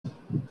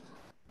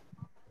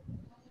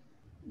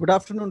Good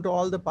afternoon to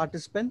all the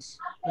participants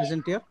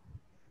present here.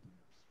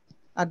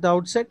 At the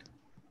outset,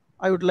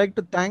 I would like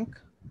to thank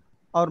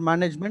our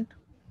management,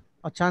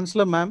 our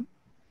Chancellor Ma'am,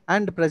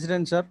 and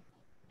President Sir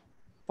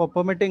for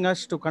permitting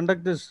us to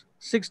conduct this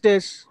 6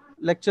 days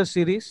lecture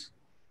series,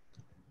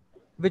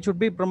 which would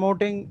be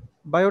promoting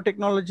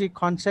biotechnology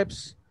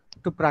concepts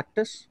to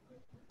practice.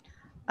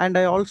 And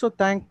I also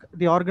thank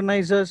the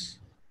organizers,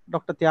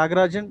 Dr.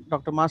 Tyagarajan,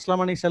 Dr.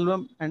 Maslamani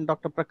Selvam, and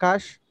Dr.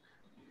 Prakash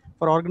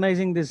for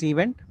organizing this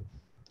event.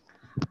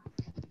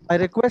 I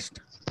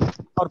request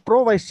our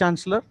Pro Vice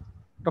Chancellor,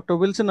 Dr.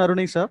 Wilson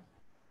Aruni sir,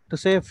 to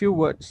say a few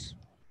words.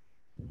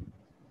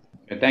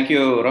 Thank you,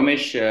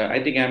 Ramesh.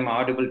 I think I'm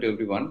audible to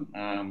everyone.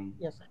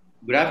 Yes, sir.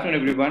 Good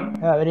afternoon, everyone.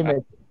 Very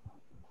much.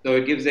 So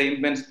it gives an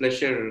immense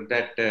pleasure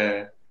that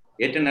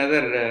yet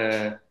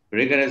another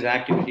rigorous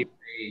activity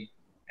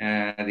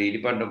by the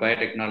Department of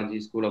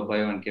Biotechnology, School of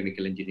Bio and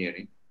Chemical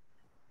Engineering.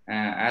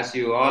 As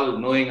you all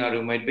knowing, or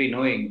you might be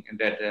knowing,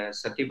 that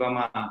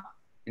Sathyabama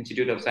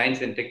Institute of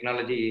Science and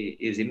Technology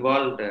is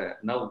involved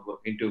now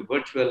into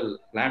virtual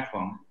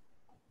platform,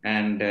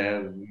 and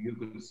you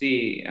could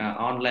see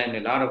online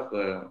a lot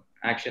of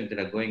actions that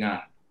are going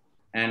on.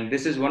 And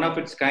this is one of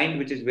its kind,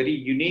 which is very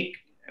unique,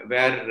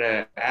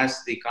 where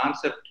as the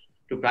concept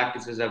to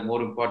practices are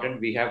more important.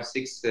 We have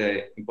 6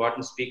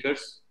 important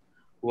speakers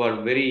who are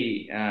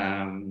very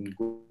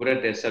good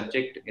at their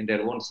subject, in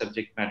their own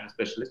subject matter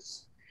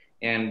specialists.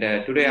 And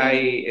today I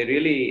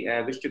really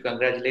wish to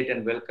congratulate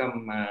and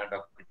welcome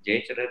Dr.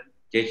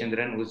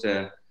 Jayachandiran, who's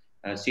a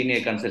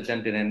senior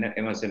consultant in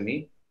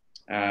MSME.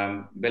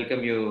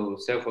 Welcome you,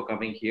 sir, for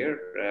coming here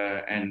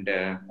and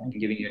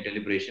giving your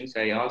deliberations.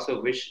 I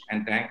also wish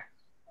and thank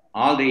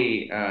all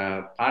the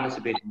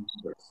participating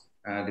members,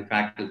 the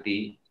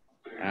faculty,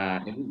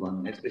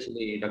 everyone,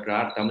 especially Dr.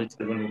 R. Tamil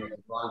Selvan, who was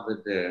involved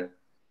with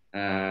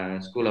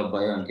the School of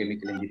Bio and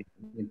Chemical Engineering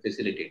in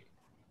facilitating.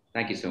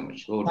 Thank you so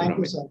much. Thank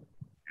you, sir.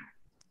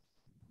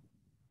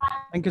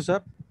 Thank you,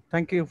 sir.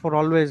 Thank you for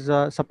always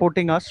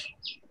supporting us.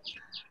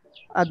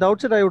 At the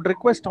outset, I would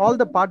request all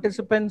the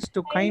participants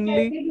to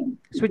kindly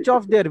switch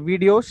off their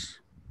videos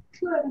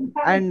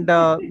and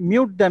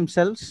mute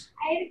themselves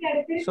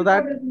so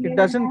that it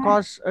doesn't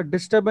cause a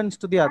disturbance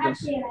to the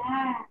others.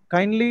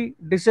 Kindly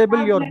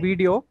disable your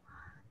video.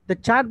 The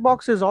chat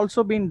box is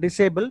also being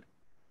disabled.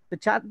 The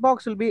chat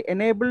box will be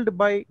enabled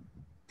by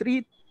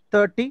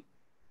 3:30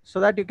 so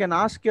that you can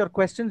ask your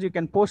questions. You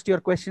can post your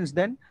questions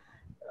then.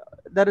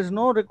 There is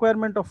no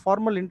requirement of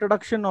formal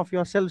introduction of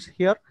yourselves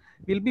here.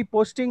 We'll be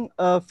posting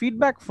a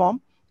feedback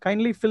form.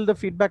 Kindly fill the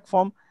feedback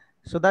form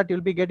so that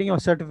you'll be getting your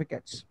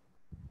certificates.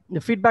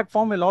 The feedback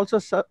form will also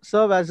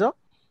serve as a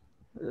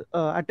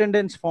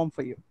attendance form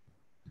for you.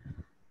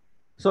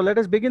 So let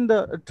us begin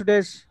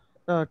today's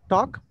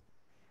talk.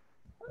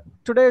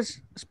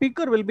 Today's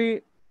speaker will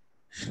be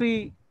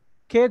Shri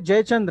K.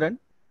 Jayachandiran,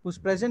 who's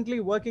presently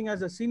working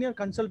as a senior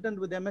consultant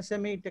with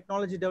MSME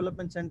Technology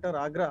Development Center,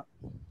 Agra.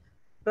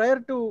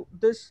 Prior to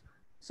this,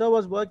 sir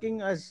was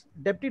working as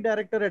Deputy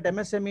Director at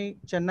MSME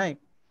Chennai,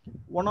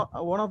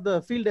 one of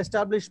the field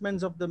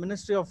establishments of the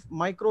Ministry of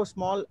Micro,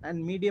 Small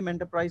and Medium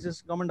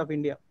Enterprises, Government of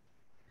India.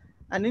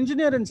 An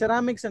engineer in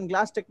ceramics and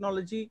glass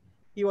technology,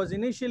 he was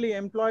initially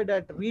employed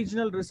at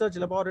Regional Research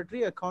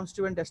Laboratory, a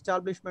constituent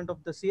establishment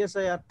of the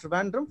CSIR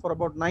Trivandrum, for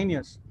about 9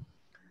 years.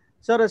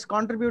 Sir has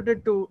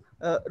contributed to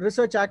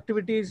research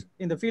activities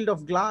in the field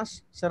of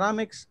glass,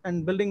 ceramics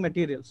and building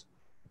materials.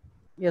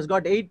 He has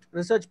got 8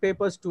 research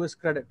papers to his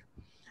credit.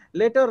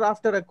 Later,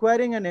 after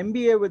acquiring an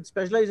MBA with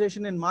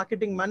specialization in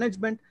marketing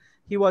management,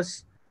 he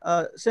was,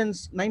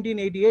 since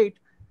 1988,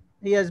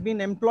 he has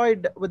been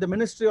employed with the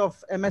Ministry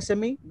of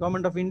MSME,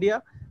 Government of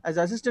India, as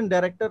Assistant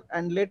Director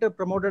and later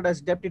promoted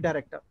as Deputy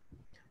Director.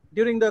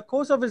 During the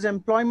course of his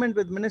employment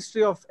with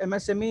Ministry of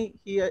MSME,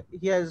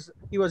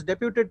 he was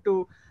deputed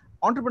to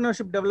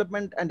Entrepreneurship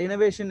Development and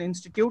Innovation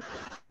Institute,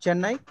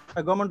 Chennai,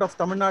 a Government of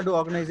Tamil Nadu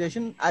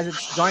organization, as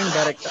its Joint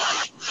Director.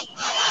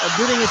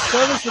 During his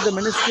service with the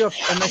Ministry of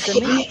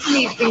MSME,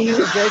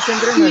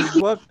 Jayachandran has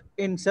worked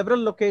in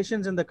several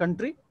locations in the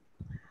country.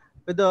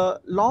 With a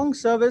long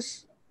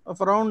service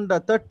of around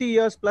 30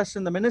 years plus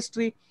in the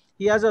ministry,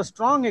 he has a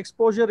strong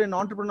exposure in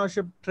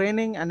entrepreneurship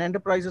training and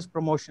enterprises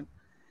promotion.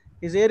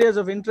 His areas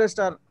of interest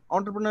are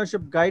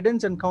entrepreneurship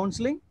guidance and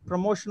counseling,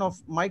 promotion of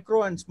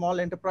micro and small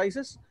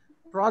enterprises,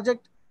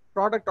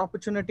 product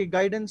opportunity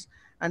guidance,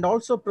 and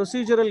also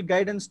procedural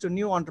guidance to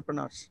new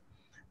entrepreneurs.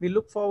 We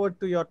look forward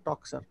to your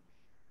talk, sir.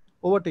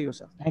 Over to you,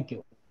 sir. Thank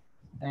you.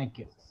 Thank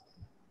you.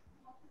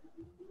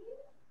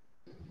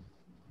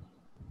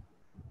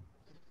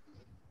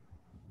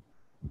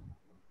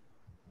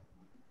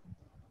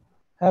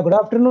 Good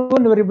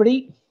afternoon,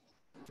 everybody.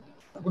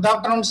 Good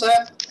afternoon,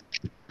 sir.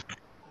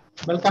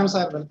 Welcome,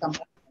 sir. Welcome.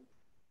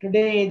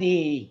 Today,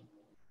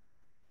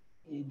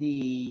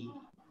 the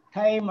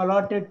time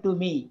allotted to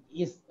me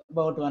is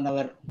about 1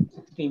 hour,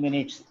 60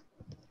 minutes.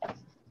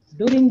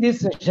 During this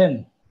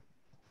session,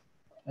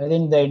 I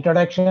think the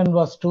introduction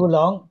was too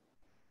long.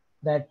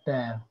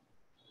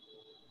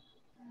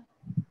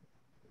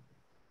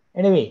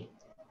 Anyway,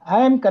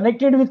 I am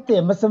connected with the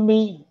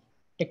MSME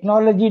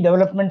Technology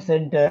Development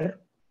Center,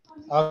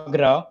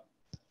 Agra.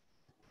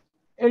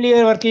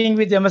 Earlier working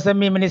with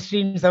MSME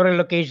Ministry in several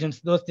locations,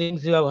 those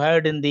things you have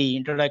heard in the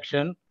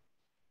introduction.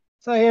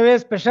 So I have a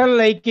special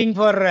liking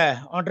for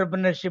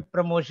entrepreneurship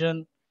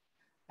promotion,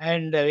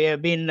 and we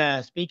have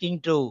been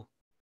speaking to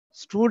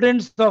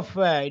students of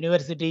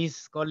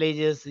universities,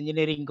 colleges,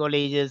 engineering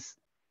colleges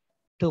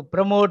to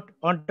promote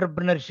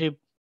entrepreneurship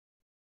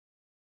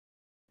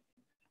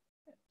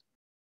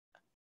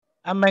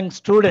among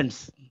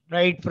students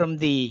right from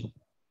the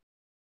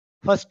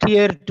first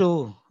year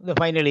to the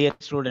final year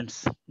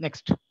students.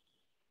 Next.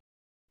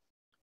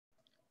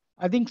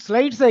 I think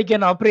slides I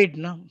can operate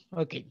now.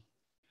 Okay.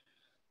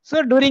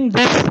 So during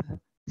this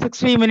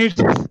 60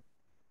 minutes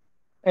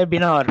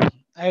webinar,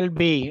 I'll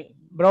be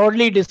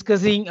broadly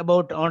discussing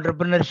about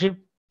entrepreneurship,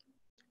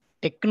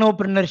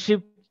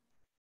 technopreneurship.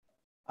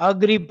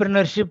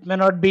 Agripreneurship may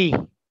not be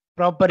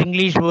proper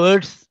English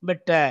words,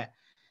 but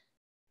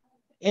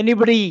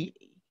anybody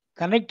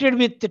connected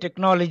with the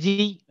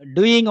technology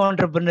doing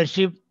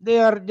entrepreneurship, they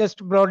are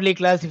just broadly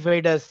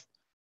classified as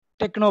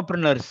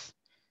technopreneurs.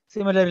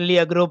 Similarly,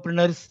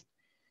 agropreneurs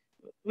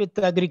with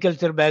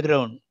agriculture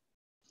background.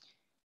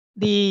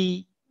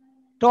 The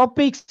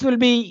topics will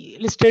be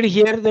listed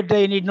here that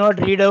I need not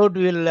read out.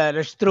 We will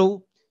rush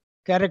through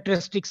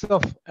characteristics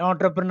of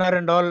entrepreneur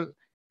and all.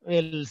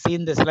 We'll see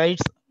in the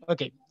slides.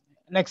 Okay,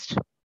 next.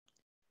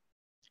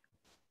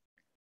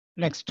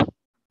 Next.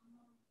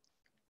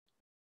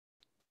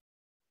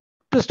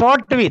 To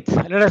start with,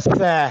 let us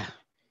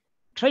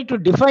try to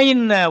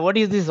define what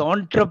is this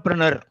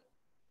entrepreneur.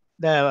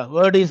 The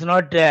word is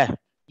not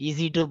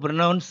easy to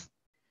pronounce.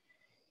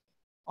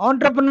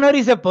 Entrepreneur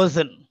is a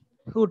person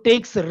who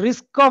takes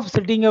risk of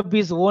setting up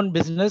his own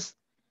business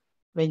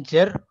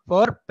venture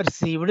for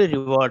perceived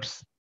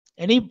rewards.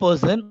 Any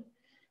person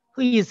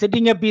who is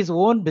setting up his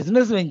own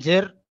business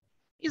venture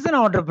is an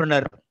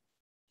entrepreneur.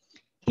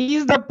 He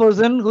is the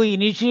person who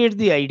initiates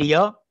the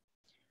idea,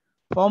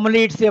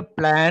 formulates a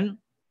plan,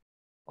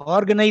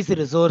 organizes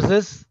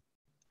resources,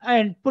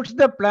 and puts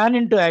the plan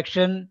into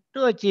action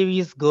to achieve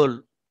his goal.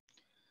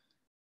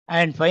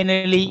 And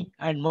finally,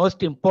 and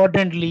most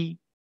importantly,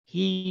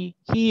 he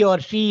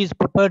or she is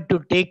prepared to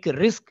take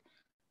risk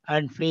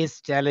and face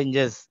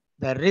challenges.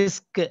 The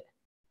risk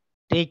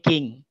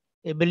taking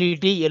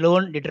ability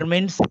alone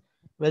determines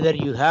whether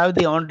you have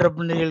the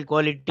entrepreneurial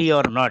quality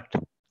or not.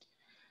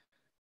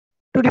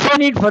 To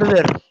define it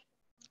further,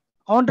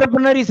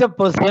 entrepreneur is a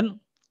person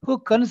who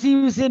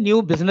conceives a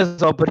new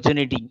business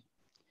opportunity.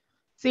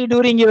 See,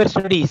 during your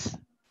studies,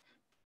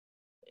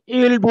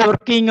 you will be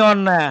working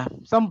on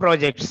some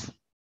projects,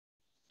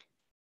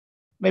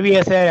 maybe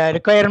as a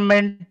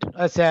requirement,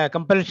 as a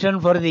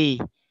compulsion for the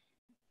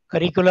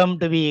curriculum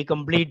to be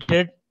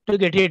completed to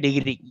get a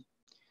degree.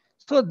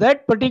 So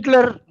that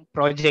particular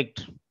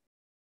project,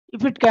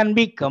 if it can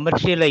be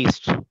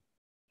commercialized,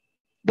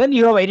 then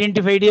you have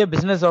identified a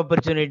business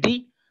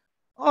opportunity.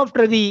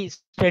 After the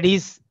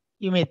studies,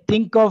 you may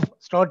think of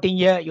starting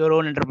your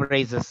own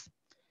enterprises.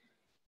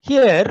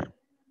 Here,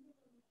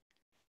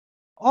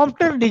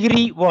 after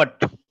degree,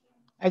 what?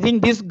 I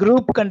think this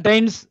group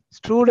contains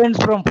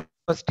students from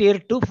first year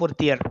to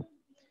fourth year.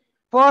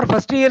 For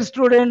first year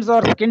students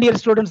or second year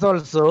students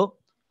also,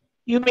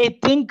 you may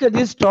think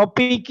this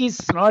topic is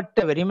not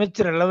very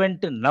much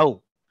relevant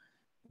now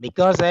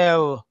because I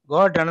have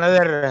got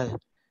another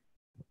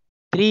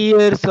 3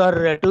 years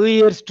or 2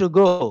 years to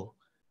go.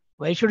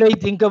 Why should I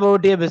think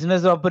about a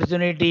business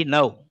opportunity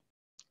now?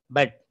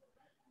 But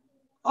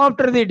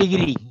after the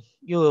degree,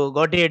 you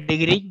got a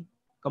degree,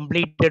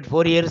 completed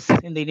 4 years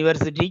in the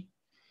university.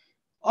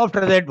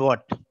 After that,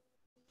 what?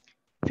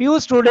 Few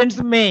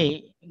students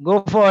may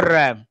go for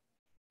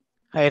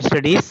higher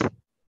studies.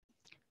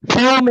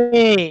 Few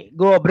may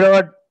go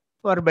abroad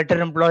for better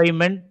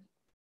employment.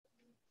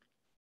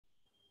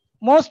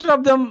 Most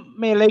of them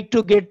may like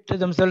to get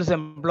themselves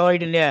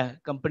employed in a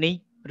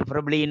company,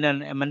 preferably in an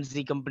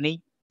MNC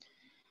company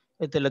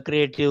with a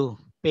lucrative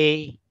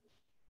pay,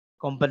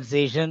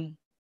 compensation.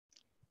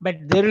 But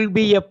there will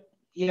be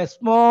a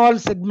small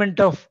segment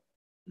of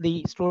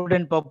the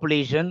student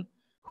population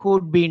who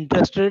would be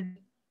interested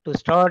to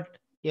start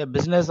a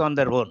business on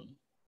their own.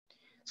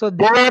 So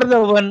they are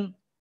the one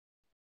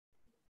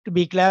to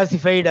be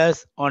classified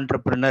as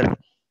entrepreneur.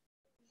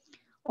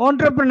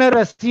 Entrepreneur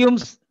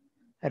assumes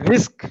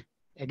risk.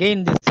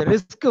 Again, this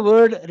risk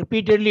word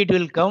repeatedly it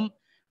will come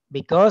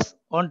because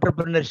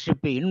entrepreneurship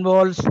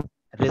involves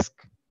risk.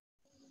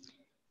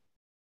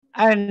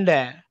 And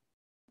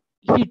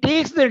he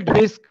takes that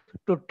risk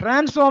to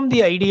transform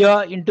the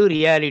idea into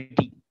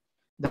reality.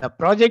 The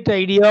project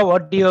idea,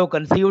 what you have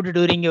conceived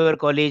during your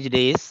college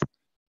days,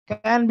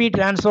 can be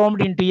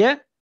transformed into a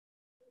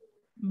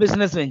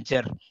business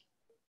venture.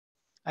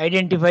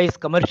 Identifies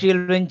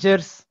commercial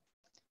ventures,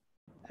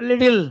 a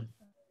little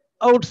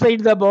outside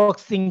the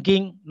box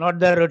thinking, not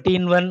the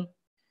routine one,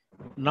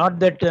 not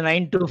that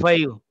 9 to 5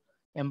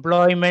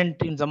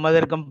 employment in some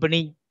other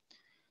company.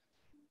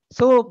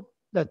 So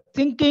the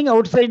thinking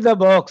outside the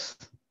box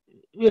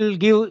will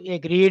give a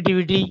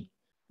creativity,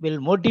 will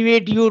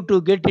motivate you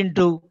to get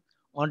into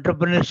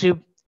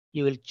entrepreneurship,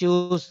 you will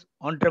choose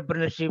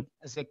entrepreneurship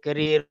as a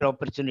career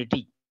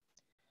opportunity.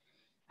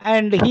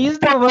 And he is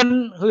the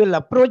one who will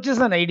approaches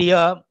an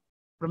idea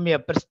from a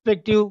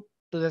perspective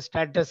to the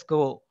status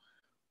quo.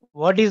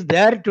 What is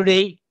there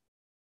today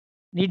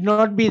need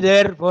not be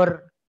there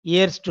for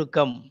years to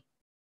come.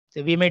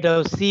 So we might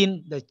have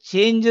seen the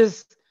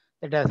changes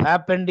that has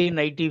happened in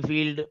IT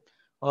field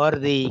or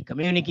the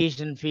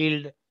communication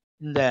field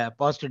in the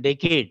past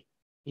decade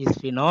is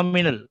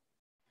phenomenal.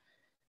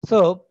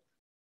 So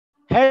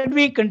had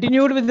we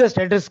continued with the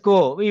status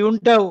quo, we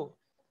wouldn't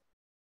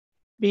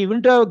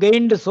have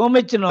gained so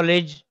much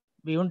knowledge.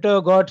 We wouldn't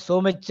have got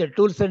so much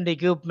tools and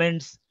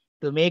equipments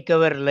to make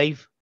our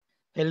life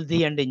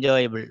healthy and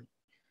enjoyable.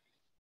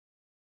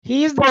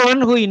 He is the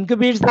one who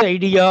incubates the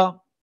idea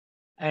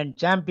and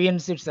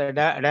champions its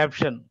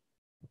adaptation.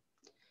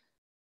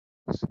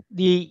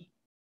 The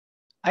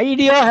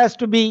idea has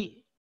to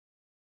be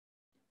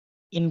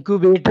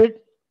incubated,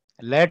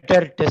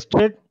 later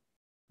tested,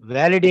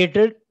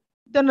 validated,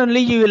 then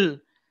only you will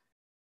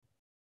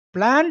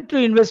plan to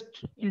invest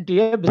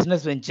into a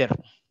business venture.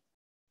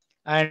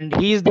 And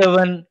he is the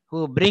one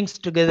who brings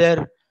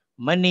together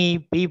money,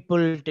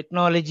 people,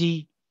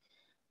 technology,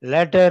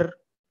 later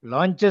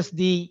launches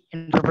the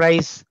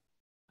enterprise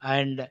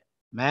and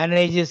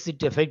manages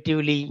it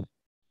effectively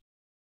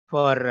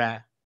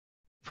for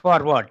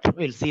what?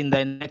 We'll see in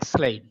the next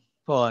slide.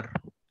 For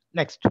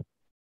next.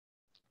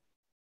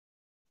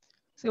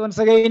 So once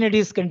again, it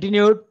is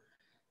continued.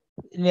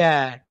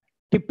 Yeah,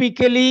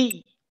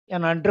 typically,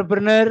 an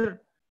entrepreneur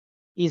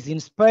is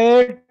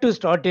inspired to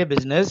start a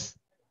business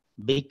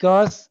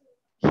because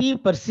he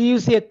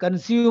perceives a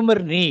consumer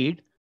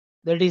need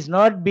that is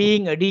not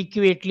being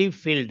adequately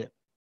filled.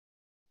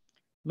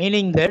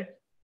 Meaning that,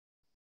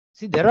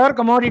 see, there are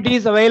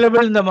commodities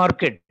available in the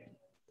market.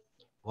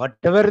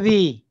 Whatever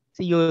the,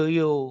 see,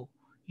 you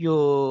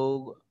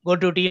go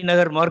to T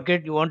Nagar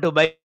market, you want to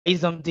buy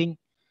something,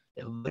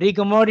 every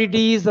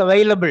commodity is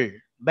available,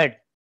 but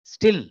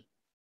still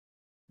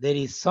there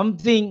is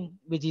something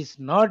which is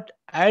not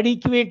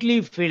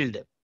adequately filled.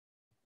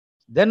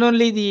 Then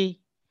only the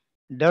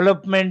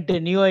development,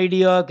 new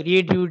idea,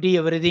 creativity,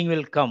 everything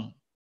will come.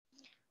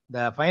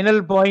 The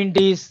final point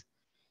is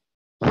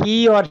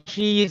he or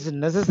she is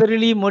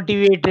necessarily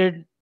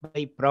motivated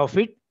by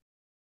profit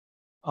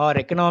or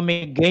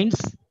economic gains,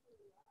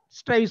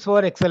 strives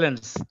for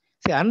excellence.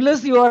 See,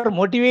 unless you are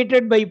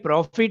motivated by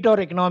profit or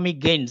economic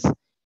gains,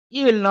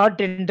 you will not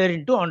enter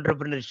into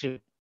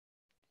entrepreneurship.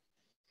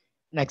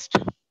 Next.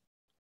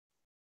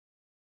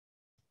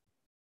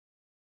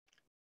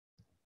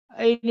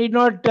 I need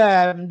not,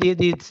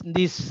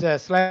 these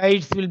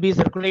slides will be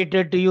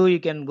circulated to you. You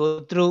can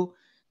go through.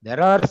 There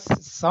are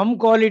some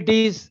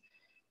qualities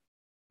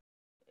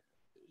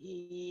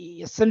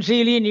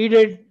essentially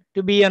needed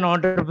to be an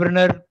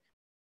entrepreneur.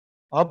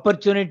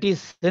 Opportunity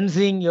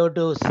sensing, you have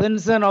to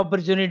sense an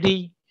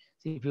opportunity.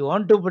 If you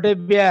want to put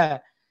up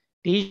a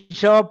tea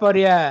shop or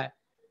a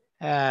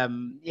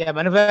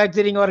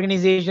manufacturing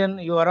organization,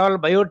 you are all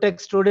biotech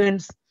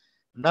students.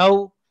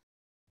 Now,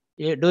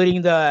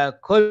 during the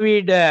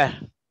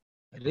COVID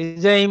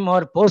regime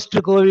or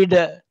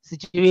post-COVID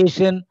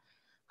situation,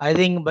 I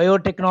think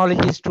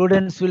biotechnology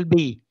students will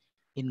be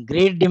in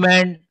great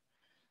demand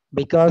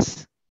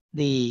because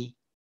the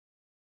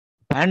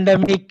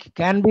pandemic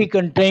can be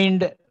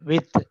contained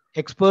with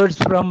experts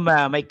from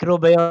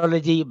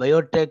microbiology,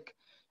 biotech,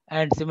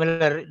 and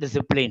similar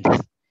disciplines.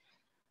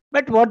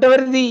 But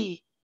whatever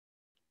the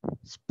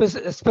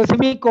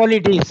specific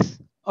qualities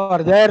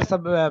are there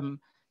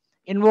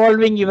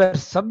involving your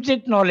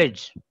subject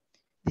knowledge,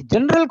 the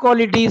general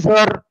qualities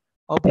are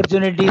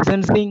opportunity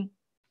sensing,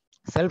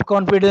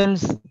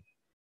 self-confidence,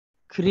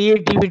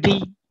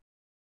 creativity,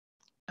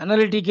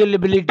 analytical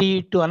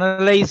ability to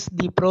analyze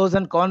the pros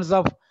and cons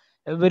of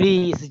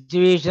every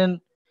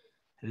situation,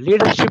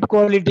 leadership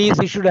qualities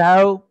you should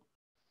have,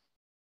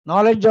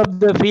 knowledge of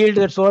the field,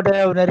 that's what I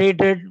have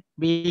narrated,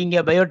 being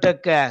a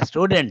biotech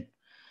student.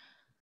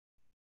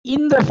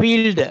 In the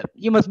field,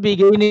 you must be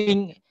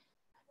gaining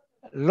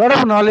a lot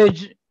of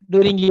knowledge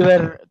during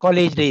your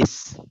college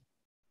days.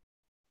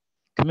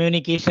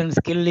 Communication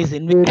skill is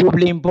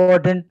invariably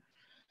important.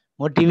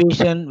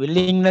 Motivation,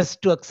 willingness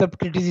to accept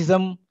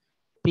criticism.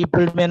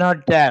 People may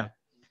not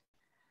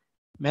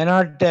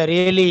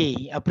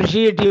really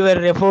appreciate your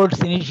efforts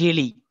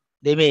initially.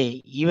 They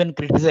may even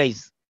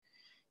criticize.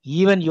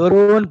 Even your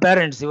own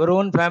parents, your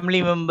own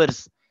family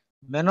members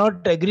may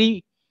not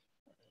agree.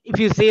 If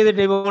you say that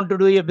I want to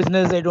do a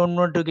business, I don't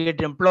want to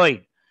get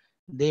employed,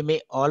 they may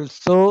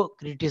also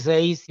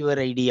criticize your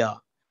idea.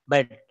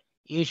 But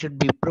you should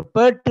be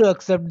prepared to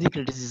accept the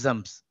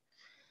criticisms.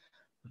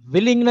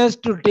 Willingness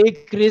to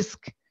take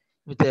risk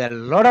with a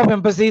lot of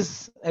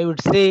emphasis, I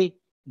would say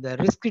the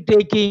risk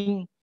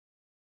taking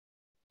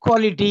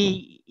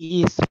quality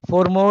is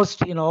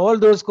foremost in all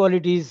those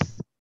qualities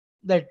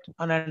that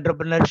an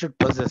entrepreneur should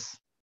possess.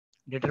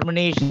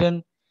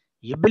 Determination,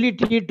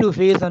 ability to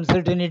face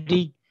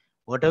uncertainty,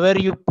 whatever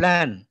you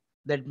plan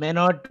that may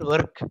not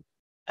work,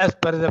 as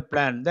per the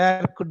plan.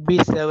 There could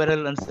be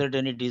several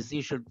uncertainties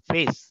you should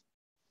face.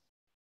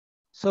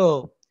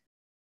 So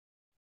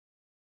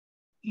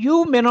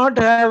you may not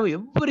have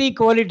every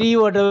quality,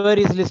 whatever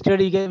is listed.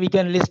 We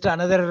can list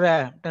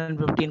another 10,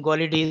 15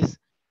 qualities,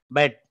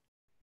 but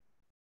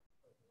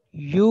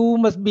you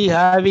must be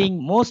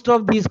having most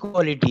of these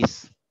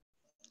qualities.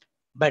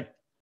 But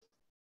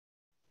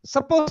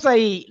suppose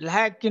I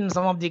lack in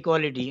some of the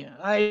quality,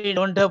 I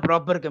don't have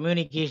proper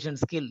communication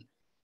skill.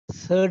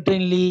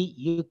 Certainly,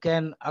 you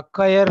can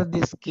acquire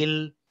this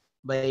skill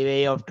by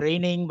way of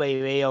training, by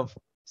way of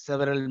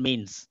several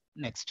means.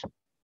 Next.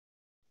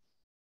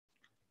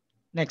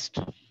 Next.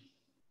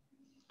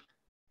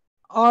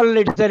 All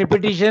it's a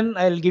repetition.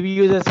 I'll give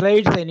you the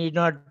slides. I need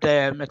not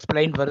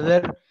explain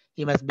further.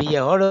 He must be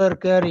a hard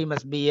worker. He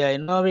must be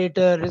an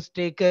innovator, risk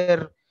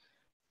taker,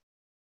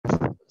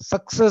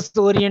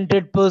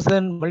 success-oriented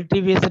person,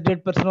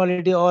 multifaceted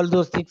personality. All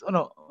those things. Oh,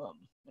 no.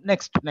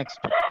 Next.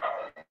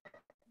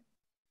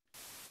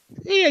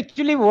 See,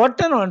 actually, what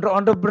an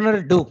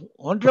entrepreneur do?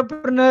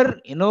 Entrepreneur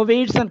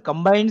innovates and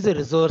combines the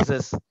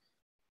resources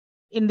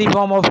in the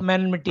form of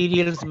men,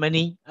 materials,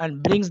 money,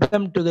 and brings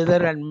them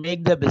together and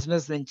make the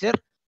business venture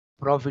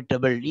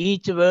profitable.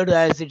 Each word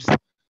has its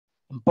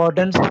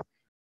importance.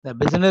 The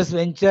business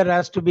venture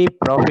has to be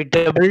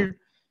profitable.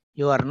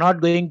 You are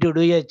not going to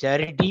do a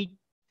charity.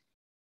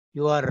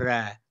 You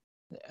are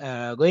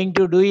going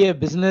to do a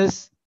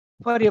business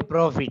for a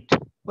profit,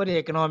 for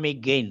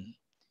economic gain.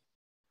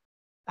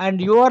 And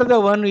you are the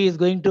one who is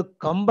going to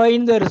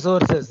combine the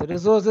resources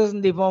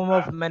in the form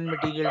of men,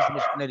 materials,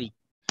 machinery.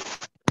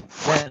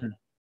 Then,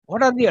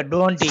 what are the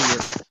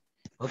advantages?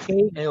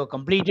 Okay, I have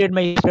completed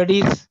my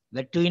studies,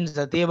 that too in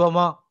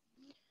Sathyabama,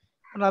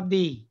 one of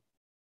the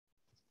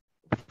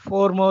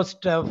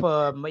foremost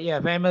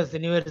famous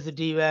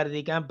university where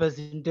the campus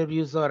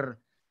interviews are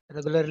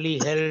regularly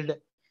held.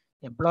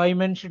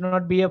 Employment should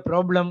not be a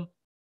problem,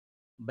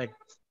 but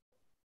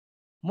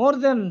more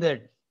than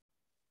that,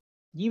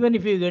 even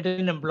if you get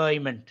an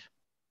employment,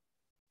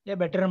 a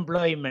better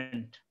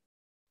employment,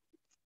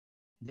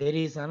 there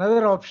is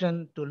another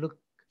option to look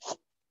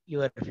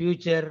your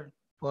future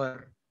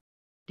for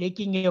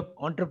taking up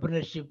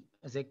entrepreneurship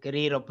as a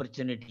career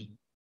opportunity.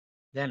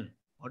 Then,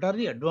 what are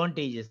the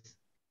advantages?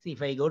 See,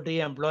 if I go to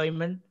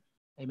employment,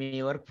 I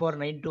may work for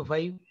 9 to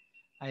 5,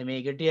 I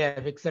may get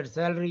a fixed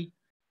salary,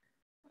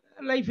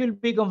 life will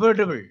be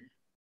comfortable.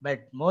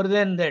 But more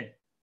than that,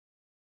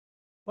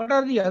 what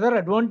are the other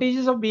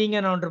advantages of being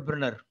an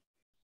entrepreneur?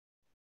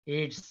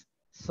 It's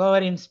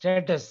sovereign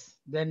status,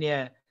 then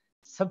a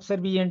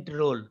subservient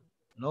role.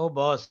 No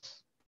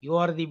boss. You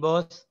are the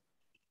boss.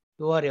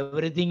 You are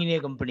everything in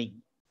a company.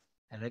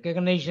 A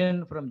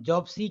recognition from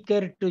job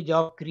seeker to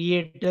job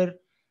creator.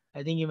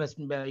 I think you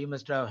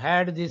must have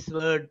had this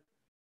word.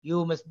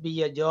 You must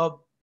be a job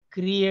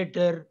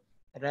creator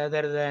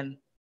rather than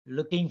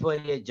looking for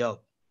a job.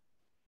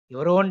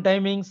 Your own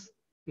timings.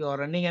 You are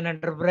running an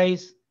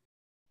enterprise.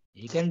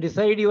 You can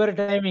decide your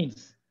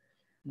timings.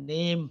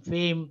 Name,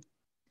 fame,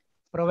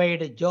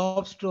 provide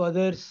jobs to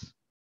others.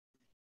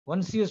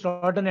 Once you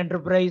start an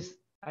enterprise,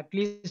 at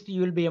least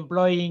you will be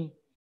employing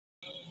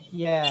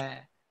a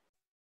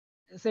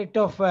set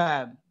of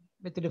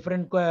with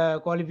different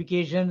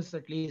qualifications,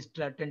 at least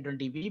 10,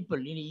 20 people,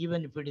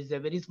 even if it is a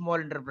very small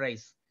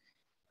enterprise.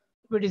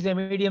 If it is a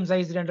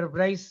medium-sized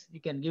enterprise,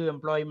 you can give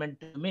employment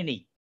to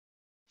many.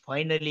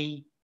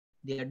 Finally,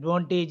 the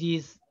advantage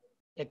is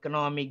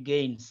economic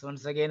gains.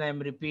 Once again, I am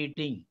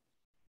repeating,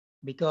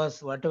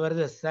 because whatever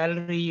the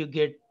salary you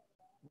get,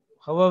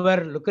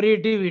 however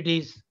lucrative it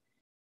is,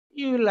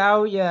 you will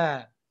have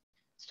a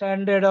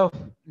standard of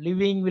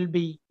living will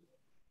be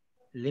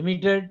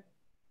limited,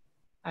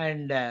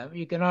 and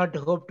you cannot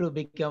hope to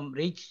become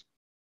rich.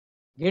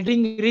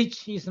 Getting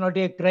rich is not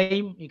a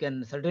crime. You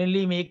can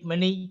certainly make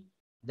money.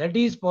 That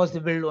is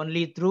possible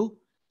only through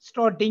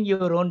starting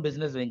your own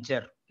business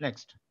venture.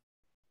 Next.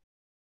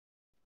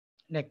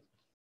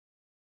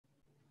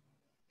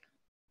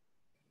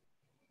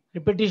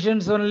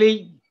 Repetitions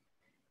only.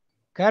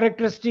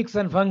 Characteristics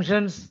and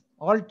functions.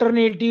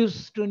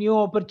 Alternatives to new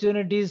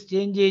opportunities.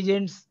 Change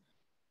agents.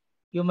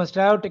 You must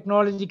have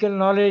technological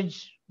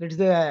knowledge. That's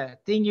the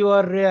thing you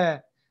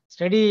are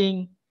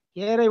studying.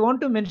 Here I want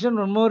to mention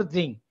one more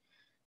thing.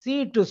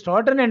 See, to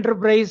start an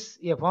enterprise,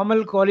 a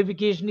formal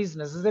qualification is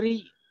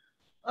necessary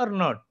or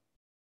not?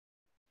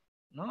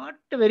 Not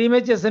very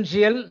much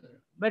essential,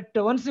 but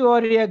once you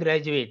are a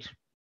graduate,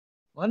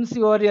 once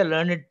you are a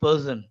learned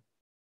person,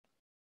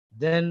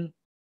 then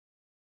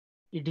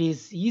it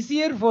is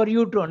easier for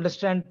you to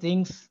understand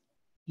things,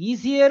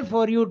 easier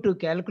for you to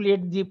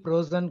calculate the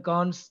pros and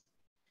cons.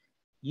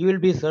 You will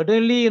be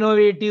certainly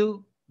innovative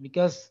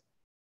because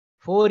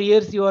 4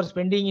 years you are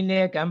spending in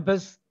a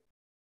campus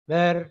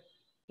where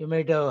you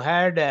might have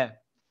had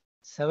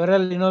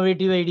several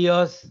innovative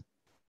ideas.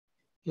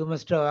 You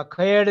must have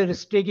acquired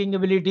risk-taking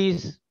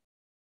abilities,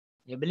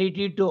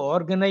 ability to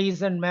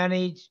organize and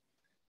manage,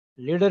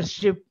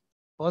 leadership,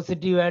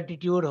 positive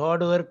attitude,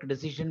 hard work,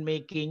 decision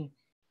making.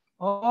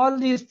 All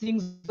these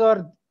things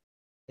are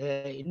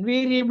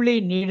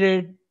invariably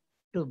needed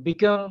to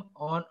become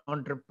an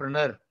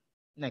entrepreneur.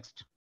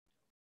 Next.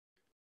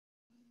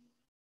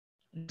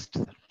 Next,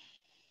 sir.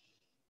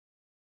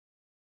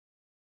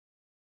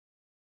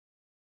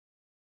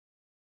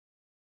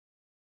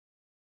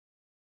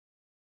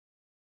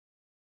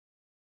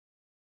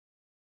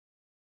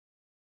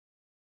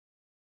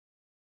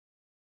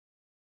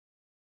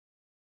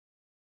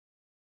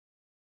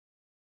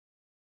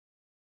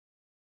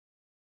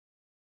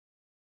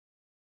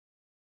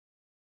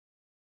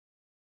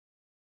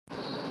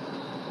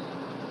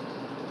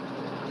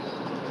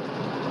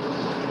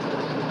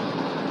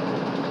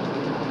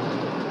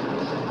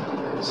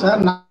 Sir,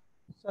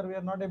 Sir, we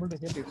are not able to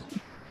hear you.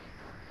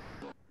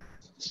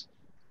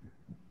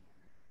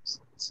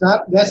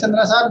 Sir,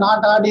 Jayachandiran sir,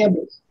 not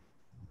audible.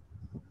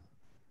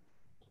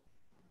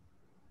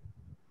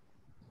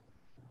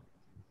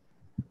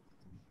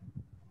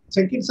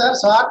 Check it, sir.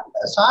 Sir,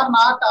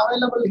 not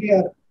available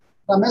here.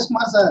 Ramesh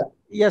Kumar, sir.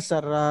 Yes,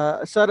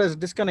 sir. Sir is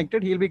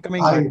disconnected. He'll be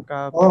coming Are back. you?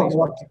 Please Oh,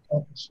 wait. okay.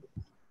 Okay. Sure.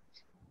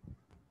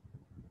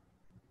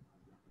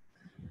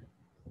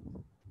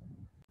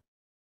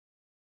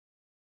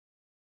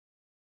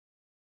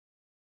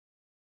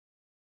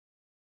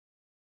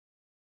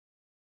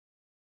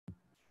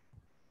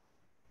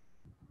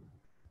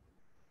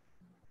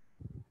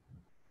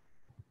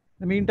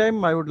 In the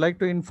meantime, I would like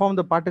to inform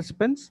the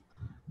participants.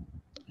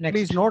 Next.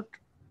 Please note.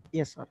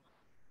 Yes, sir.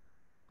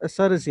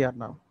 Sir is here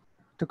now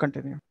to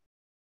continue.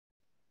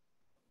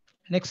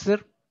 Next, sir.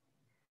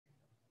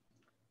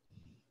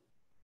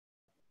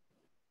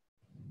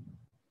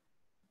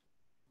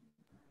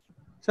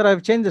 Sir,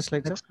 I've changed the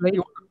slide, sir. Next slide. You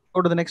want to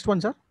go to the next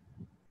one, sir?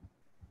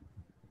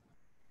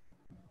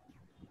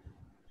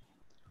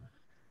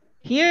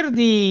 Here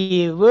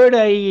the word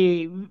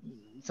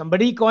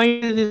somebody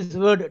coined this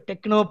word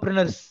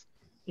technopreneurs.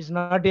 It's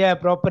not a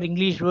proper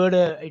English word.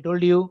 I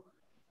told you.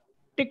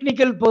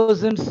 Technical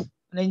persons,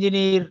 an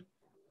engineer,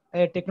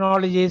 a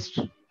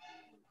technologist,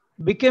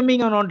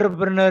 becoming an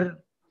entrepreneur.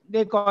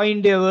 They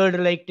coined a word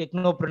like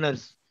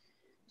technopreneurs.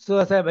 So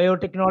as a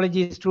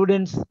biotechnology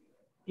students,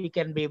 we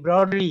can be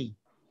broadly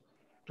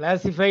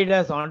classified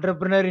as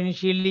entrepreneur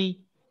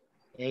initially.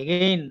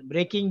 Again,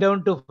 breaking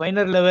down to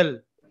finer level,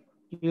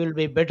 you will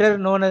be better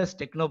known as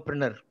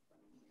technopreneur.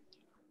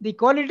 The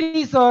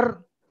qualities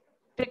are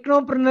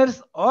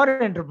technopreneurs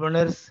or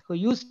entrepreneurs who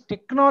use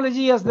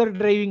technology as their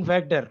driving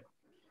factor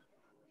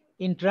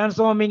in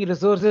transforming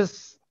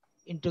resources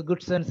into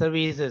goods and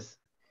services.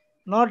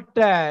 Not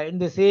in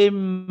the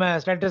same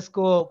status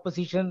quo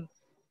position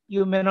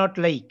you may not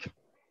like.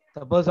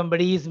 Suppose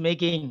somebody is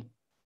making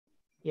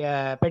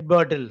a pet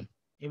bottle,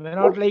 you may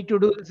not like to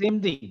do the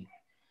same thing.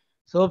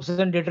 Soaps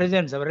and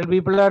detergents, several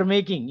people are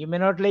making, you may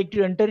not like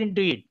to enter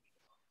into it.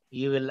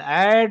 You will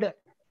add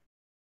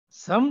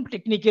some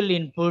technical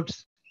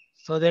inputs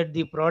so that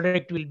the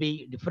product will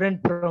be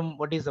different from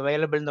what is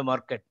available in the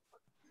market.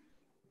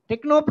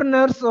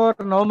 Technopreneurs are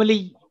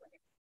normally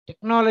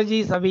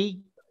technology savvy,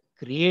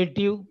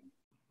 creative,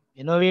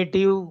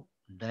 innovative,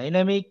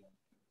 dynamic,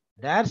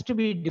 dares to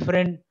be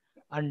different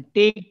and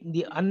take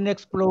the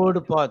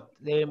unexplored path.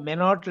 They may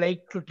not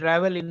like to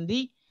travel in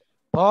the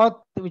path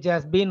which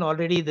has been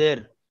already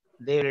there.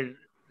 They will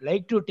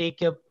like to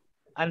take up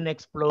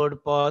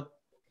unexplored path.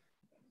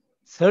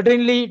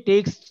 Certainly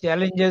takes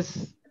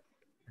challenges.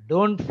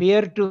 Don't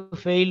fear to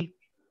fail.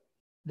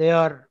 They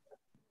are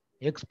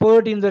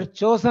expert in their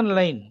chosen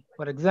line.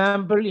 For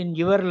example, in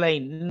your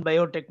line, in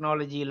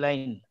biotechnology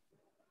line,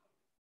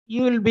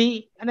 you will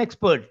be an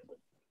expert.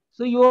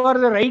 So you are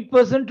the right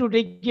person to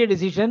take a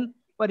decision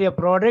for a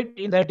product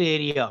in that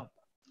area.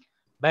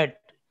 But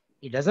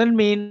it doesn't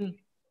mean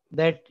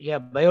that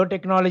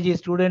biotechnology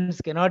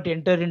students cannot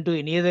enter into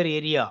any other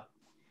area.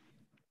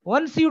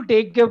 Once you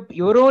take up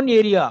your own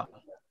area,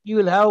 you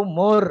will have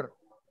more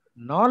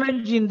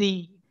knowledge in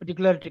the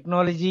particular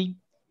technology.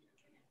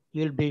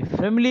 You will be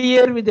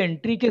familiar with the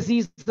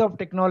intricacies of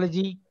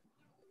technology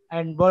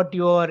and what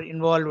you are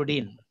involved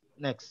in.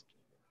 Next.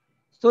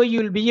 So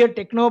you will be a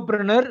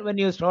technopreneur when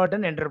you start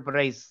an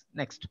enterprise.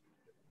 Next.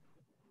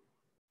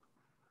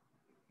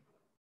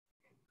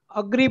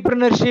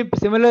 Agripreneurship,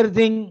 similar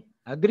thing.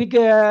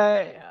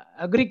 Agricultural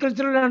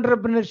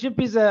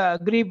entrepreneurship is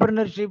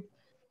agripreneurship.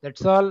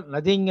 That's all.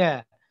 Nothing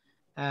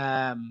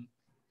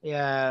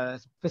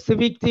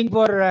specific thing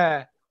for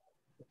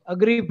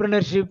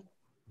agripreneurship.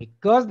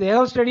 Because they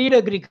have studied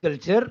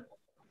agriculture,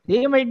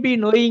 they might be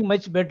knowing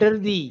much better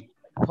the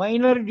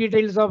finer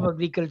details of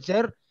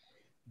agriculture.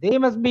 They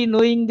must be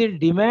knowing the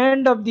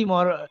demand of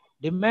the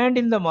demand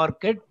in the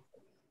market,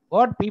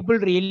 what people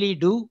really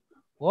do,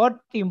 what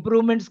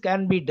improvements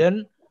can be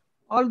done.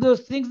 All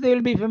those things they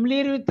will be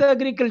familiar with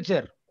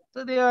agriculture.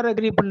 So they are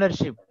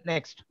agripreneurship.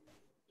 Next.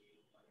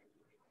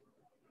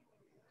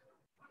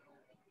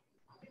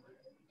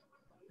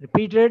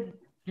 Repeated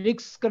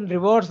risks and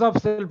rewards of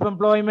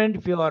self-employment.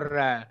 If you are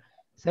a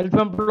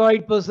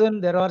self-employed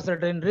person, there are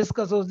certain risks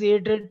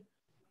associated.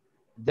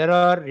 There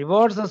are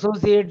rewards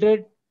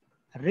associated.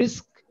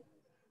 Risk.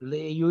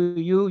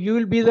 You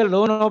will be the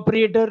loan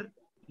operator.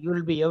 You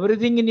will be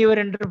everything in your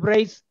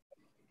enterprise.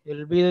 You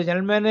will be the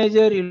general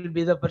manager, you will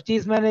be the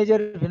purchase manager,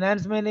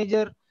 finance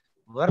manager,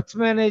 works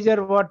manager,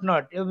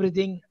 whatnot,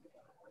 everything.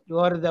 You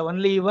are the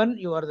only one,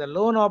 you are the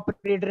lone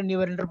operator in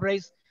your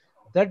enterprise.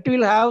 That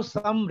will have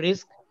some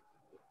risk.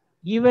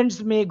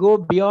 Events may go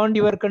beyond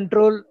your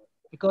control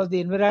because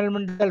the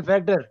environmental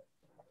factor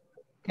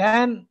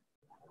can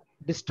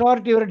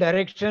distort your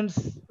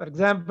directions. For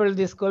example,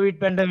 this COVID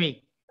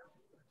pandemic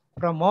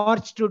from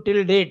March to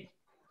till date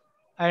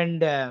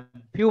and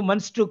few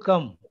months to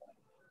come,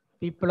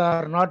 people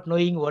are not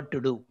knowing what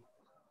to do.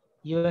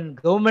 Even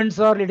governments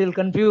are little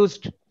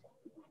confused.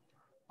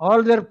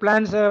 All their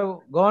plans have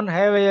gone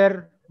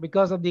haywire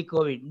because of the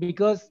COVID.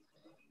 Because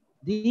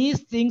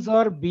these things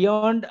are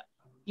beyond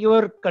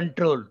your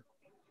control.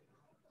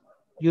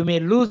 You may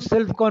lose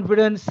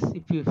self-confidence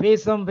if you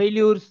face some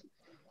failures.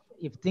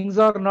 If things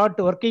are not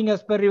working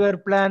as per your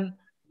plan,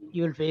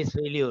 you will face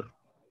failure.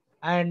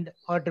 And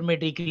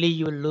automatically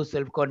you will lose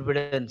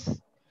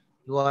self-confidence.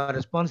 You are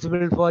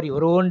responsible for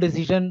your own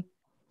decision.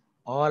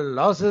 All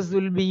losses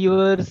will be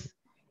yours.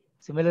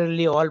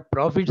 Similarly, all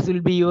profits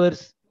will be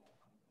yours.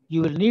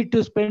 You will need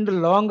to spend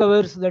long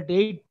hours, that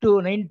 8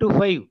 to 9 to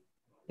 5.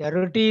 A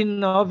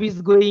routine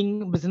office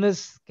going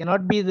business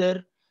cannot be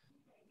there.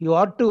 You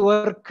ought to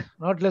work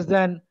not less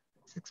than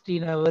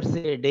 16 hours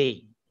a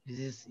day. This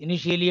is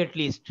initially at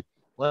least.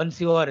 Once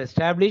you are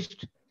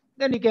established,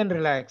 then you can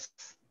relax.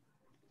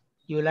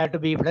 You will have to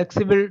be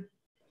flexible.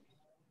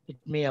 It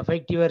may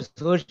affect your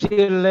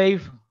social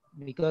life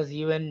because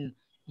even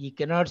you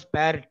cannot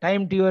spare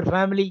time to your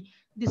family.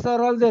 These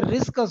are all the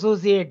risks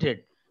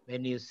associated.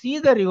 When you see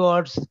the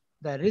rewards,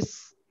 the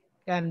risks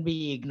can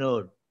be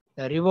ignored.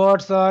 The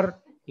rewards are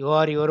you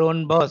are your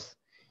own boss.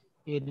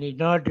 You need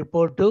not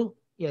report to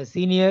a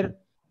senior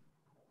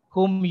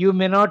whom you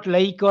may not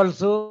like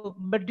also,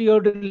 but you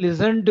have to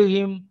listen to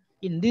him.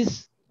 In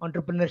this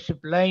entrepreneurship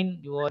line,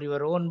 you are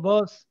your own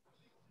boss.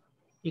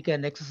 You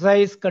can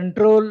exercise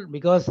control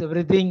because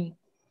everything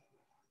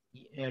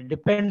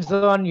depends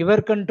on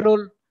your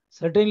control.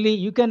 Certainly,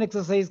 you can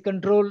exercise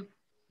control.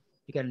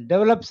 You can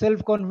develop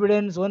self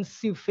confidence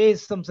once you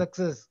face some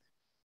success.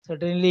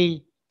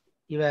 Certainly,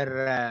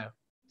 your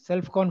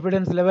self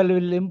confidence level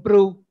will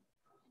improve.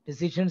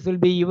 Decisions will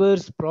be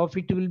yours.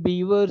 Profit will be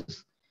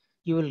yours.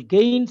 You will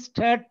gain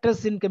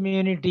status in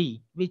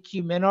community, which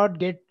you may not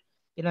get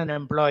in an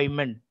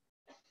employment.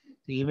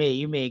 So you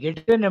may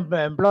get an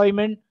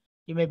employment.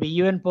 You may be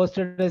even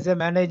posted as a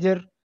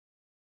manager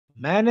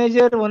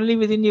only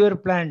within your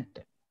plant.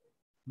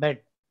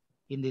 But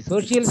in the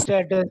social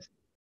status,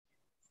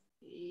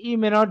 you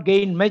may not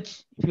gain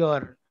much if you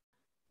are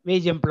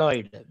wage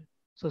employed.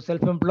 So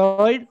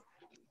self-employed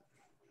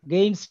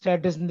gains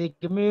status in the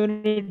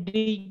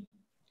community.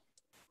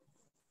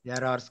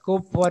 There are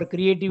scope for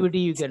creativity.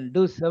 You can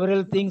do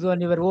several things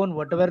on your own.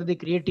 Whatever the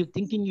creative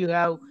thinking you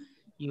have,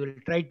 you will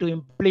try to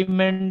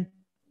implement.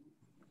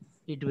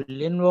 It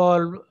will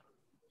involve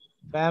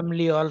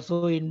family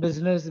also in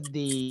business. If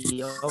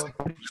the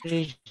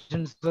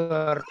operations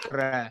are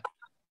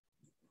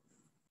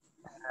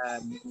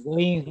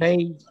going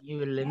high, you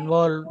will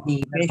involve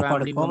other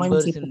family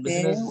members in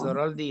business. Or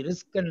all the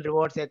risk and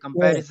rewards, a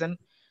comparison.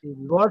 The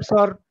rewards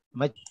are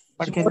much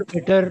more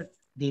better.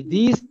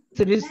 These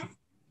risks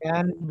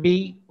can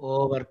be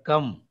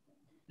overcome.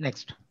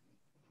 Next.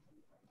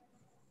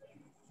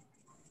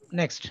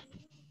 Next.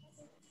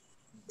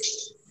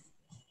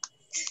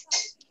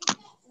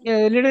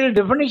 A little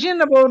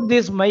definition about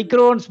this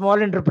micro and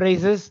small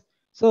enterprises.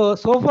 So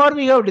far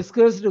we have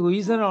discussed who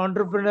is an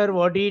entrepreneur,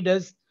 what he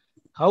does,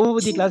 how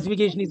the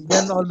classification is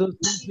done, all those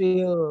things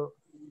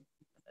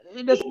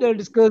we just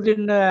discussed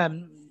in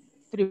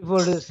 3 4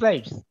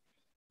 slides.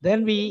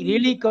 Then we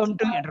really come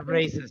to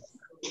enterprises.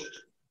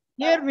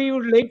 Here we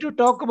would like to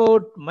talk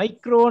about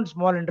micro and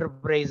small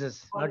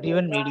enterprises, not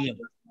even medium.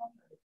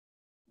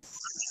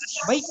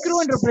 Micro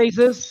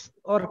enterprises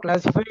are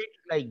classified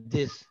like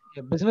this.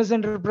 A business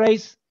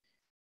enterprise,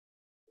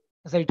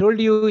 as I told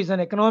you, is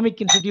an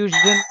economic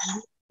institution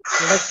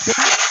production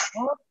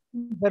or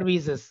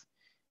services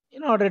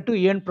in order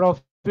to earn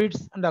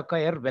profits and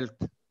acquire wealth.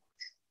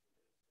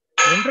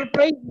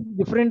 Enterprise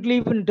differently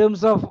in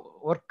terms of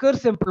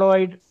workers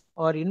employed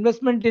or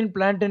investment in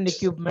plant and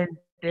equipment,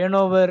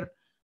 turnover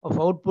of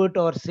output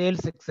or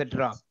sales,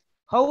 etc.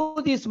 How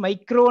these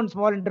micro and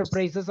small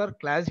enterprises are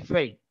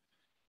classified.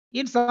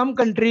 In some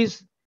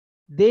countries,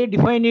 they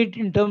define it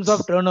in terms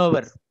of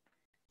turnover.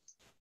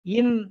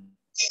 In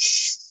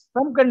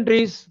some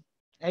countries,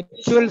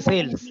 actual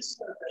sales.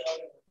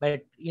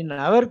 But in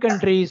our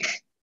countries,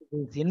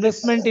 this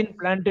investment in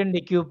plant and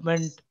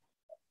equipment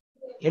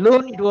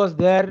alone, it was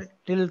there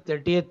till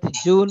 30th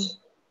June.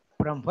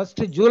 From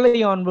 1st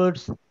July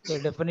onwards, the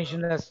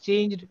definition has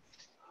changed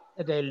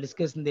that I will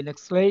discuss in the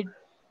next slide.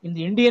 In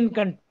the Indian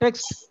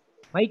context,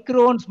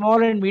 micro and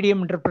small and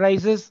medium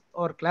enterprises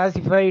are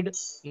classified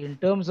in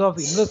terms of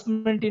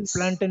investment in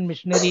plant and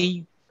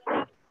machinery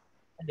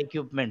and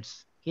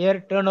equipments.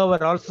 Here,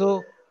 turnover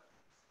also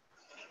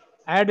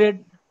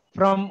added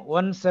from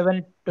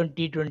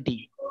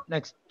 1/7/2020.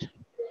 Next.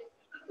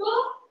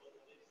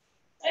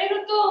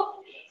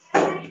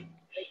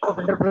 of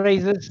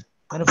enterprises,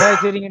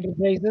 manufacturing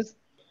enterprises,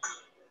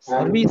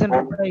 service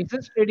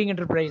enterprises, trading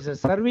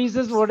enterprises.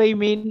 Services, what I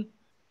mean,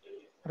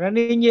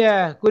 running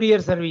a courier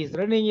service,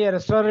 running a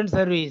restaurant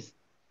service,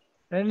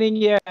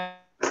 running a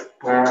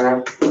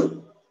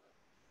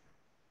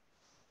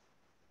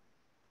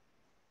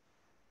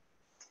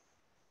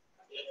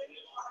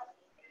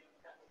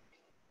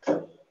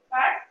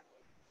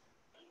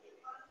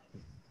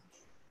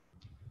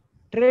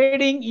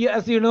trading,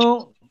 as you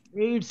know,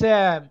 it's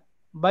a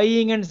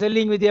buying and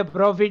selling with a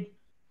profit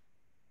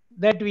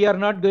that we are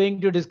not going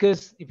to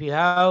discuss. If you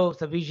have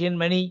sufficient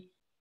money,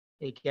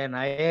 you can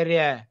hire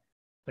a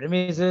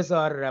premises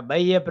or buy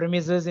a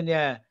premises in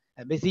a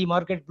busy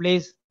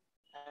marketplace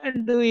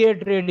and do a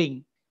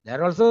trading.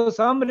 There are also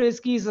some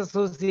risks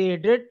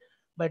associated,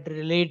 but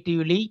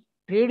relatively,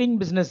 trading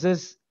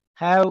businesses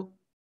have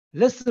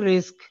less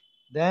risk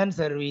than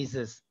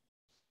services.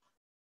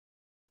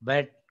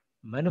 But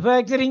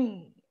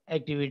manufacturing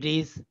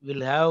activities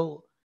will have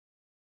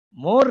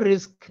more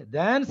risk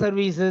than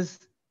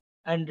services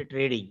and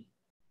trading.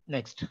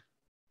 Next.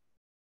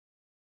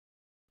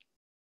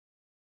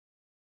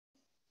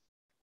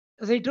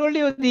 As I told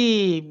you,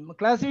 the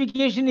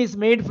classification is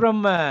made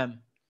from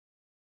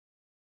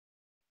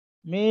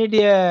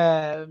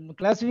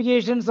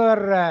classifications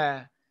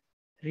are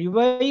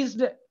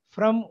revised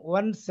from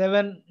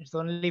 1/7. It's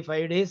only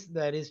 5 days.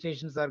 The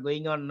registrations are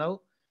going on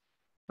now.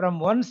 From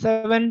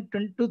 1/7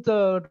 to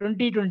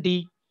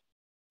 2020,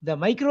 the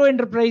micro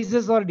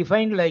enterprises are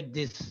defined like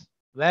this,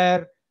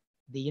 where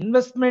the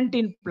investment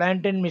in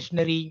plant and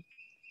machinery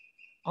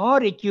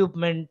or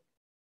equipment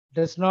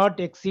does not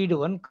exceed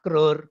 1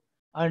 crore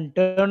and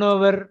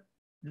turnover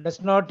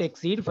does not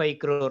exceed 5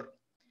 crore.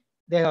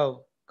 They have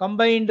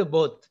combined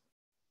both.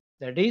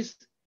 That is,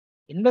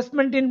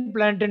 investment in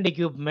plant and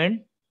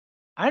equipment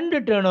and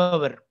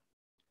turnover.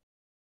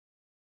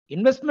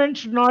 Investment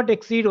should not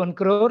exceed 1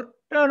 crore,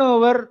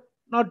 turnover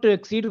not to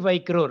exceed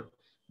 5 crore.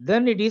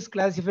 Then it is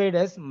classified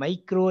as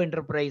micro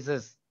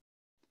enterprises.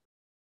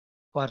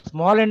 For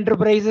small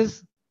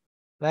enterprises,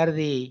 where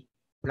the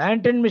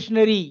plant and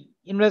machinery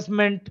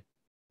investment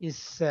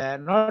is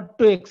not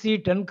to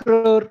exceed 10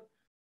 crore,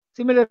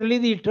 similarly,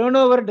 the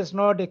turnover does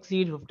not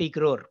exceed 50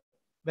 crore.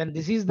 When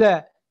this is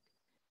the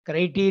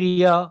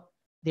criteria,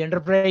 the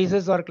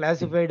enterprises are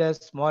classified as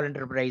small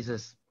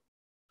enterprises.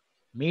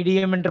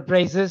 Medium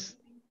enterprises,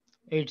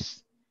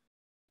 its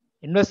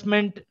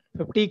investment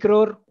 50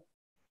 crore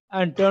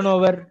and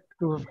turnover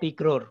 250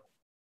 crore.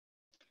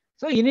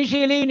 So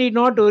initially, you need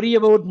not worry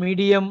about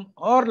medium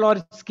or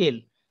large scale.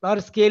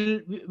 Large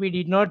scale, we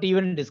did not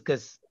even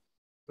discuss.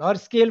 Large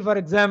scale, for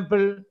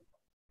example,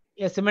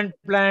 a cement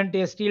plant,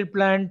 a steel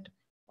plant,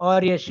 or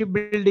a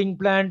shipbuilding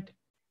plant,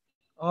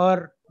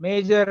 or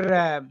major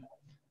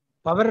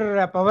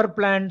power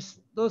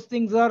plants. Those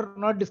things are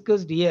not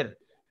discussed here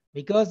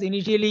because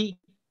initially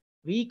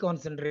we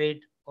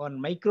concentrate on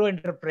micro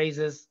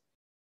enterprises,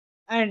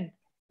 and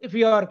if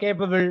you are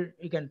capable,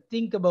 you can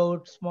think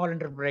about small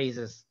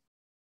enterprises.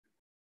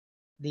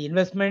 The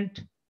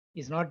investment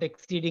is not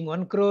exceeding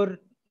 1 crore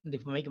in the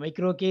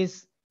micro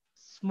case.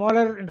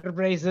 Smaller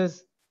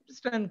enterprises,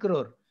 just 10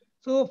 crore.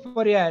 So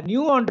for a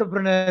new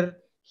entrepreneur,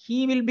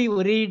 he will be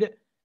worried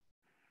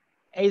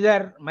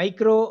either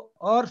micro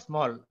or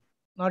small,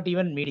 not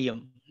even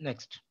medium.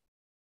 Next.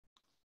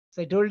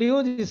 So I told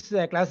you this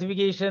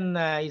classification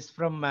is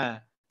from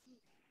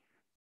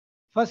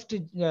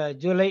 1st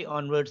July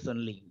onwards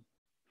only.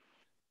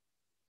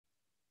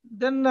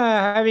 Then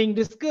having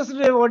discussed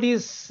what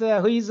is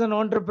who is an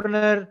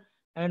entrepreneur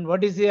and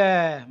what is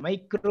a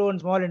micro and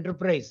small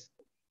enterprise,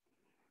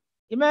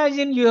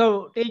 imagine you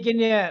have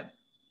taken a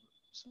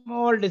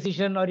small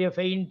decision or a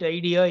faint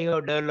idea you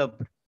have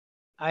developed.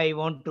 I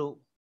want to,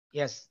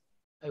 yes,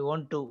 I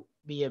want to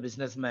be a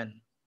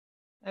businessman.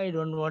 I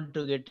don't want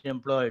to get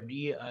employed.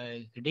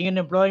 Getting an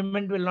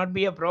employment will not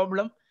be a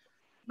problem,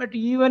 but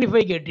even if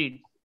I get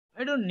it,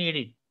 I don't need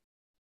it.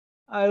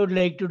 I would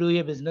like to do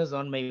a business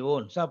on my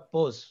own.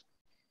 Suppose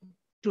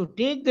to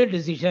take the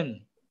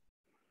decision,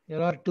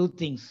 there are two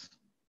things.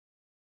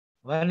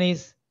 One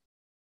is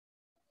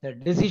the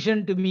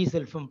decision to be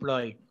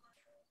self-employed.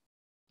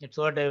 That's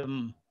what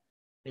I'm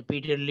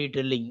repeatedly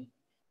telling.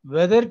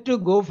 Whether to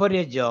go for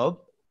a job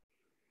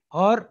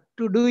or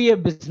to do a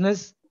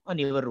business on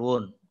your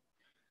own.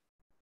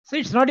 So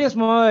it's not a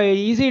small,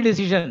 easy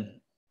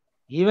decision.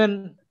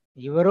 Even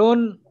your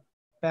own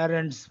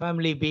parents,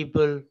 family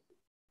people,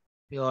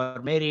 you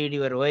are married,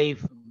 your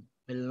wife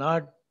will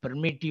not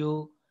permit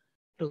you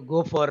to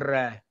go for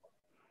a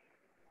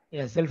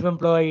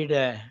self-employed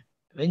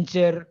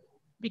venture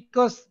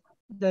because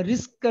the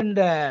risk and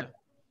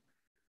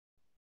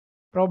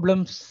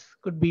problems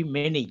could be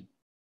many.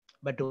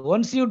 But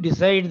once you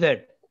decide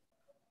that,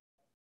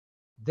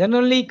 then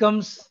only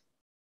comes,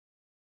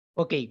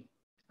 okay,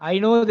 I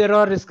know there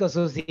are risks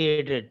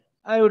associated.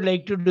 I would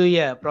like to do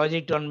a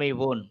project on my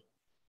own.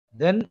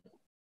 Then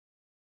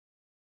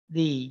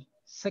the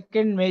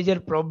second major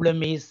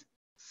problem is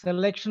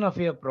selection of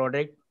a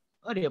product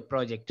or a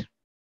project.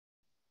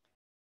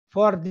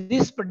 For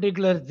this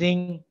particular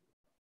thing,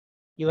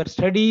 your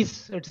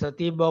studies at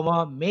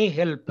Sathyabama may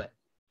help.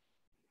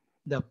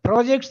 The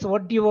projects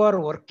what you are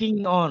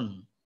working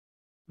on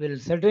will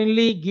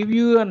certainly give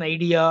you an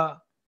idea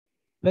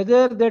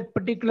whether that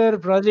particular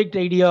project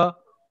idea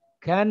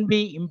can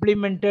be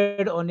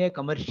implemented on a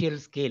commercial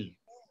scale.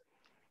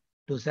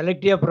 To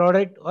select a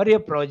product or a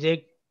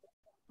project,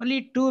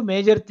 only two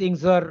major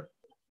things are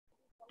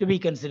to be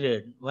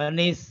considered. One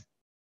is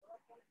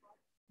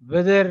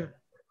whether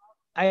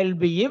I'll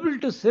be able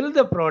to sell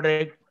the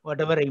product,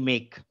 whatever I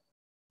make.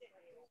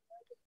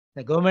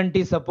 The government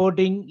is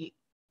supporting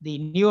the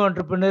new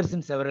entrepreneurs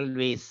in several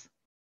ways.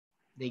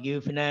 They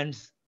give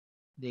finance,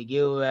 they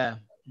give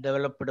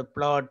developed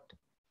plot,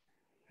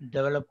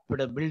 developed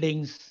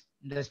buildings,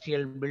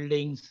 industrial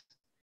buildings.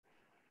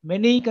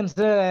 Many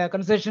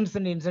concessions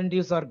and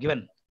incentives are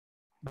given,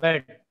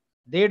 but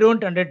they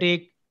don't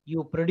undertake.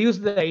 You produce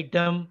the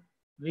item,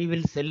 we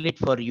will sell it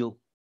for you.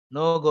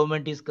 No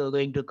government is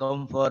going to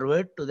come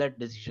forward to that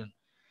decision.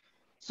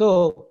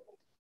 So,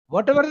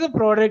 whatever the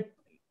product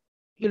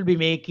you'll be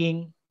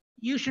making,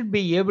 you should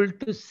be able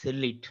to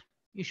sell it.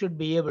 You should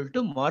be able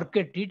to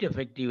market it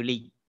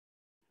effectively.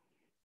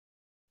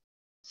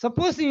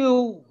 Suppose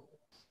you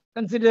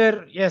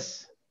consider,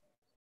 yes,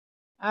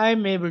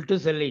 I'm able to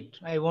sell it.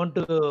 I want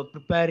to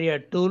prepare a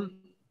tool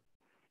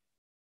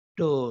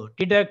to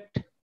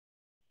detect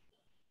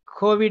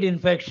COVID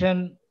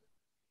infection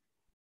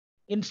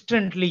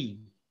instantly.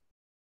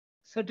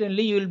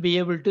 Certainly, you will be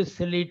able to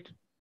sell it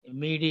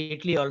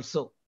immediately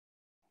also.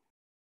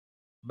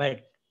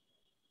 But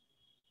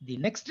the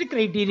next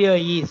criteria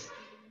is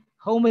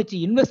how much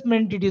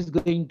investment it is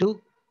going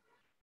to,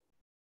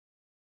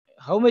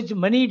 how much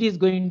money it is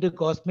going to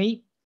cost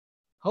me,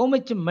 how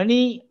much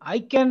money I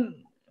can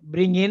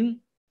bring in,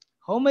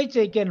 how much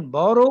I can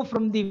borrow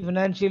from the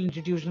financial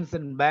institutions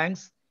and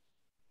banks.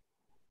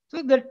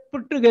 So that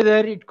put together,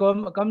 it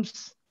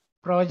comes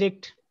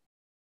project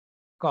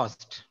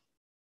cost.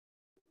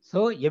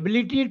 So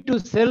ability to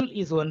sell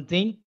is one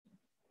thing.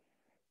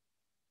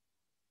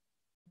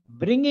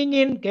 Bringing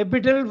in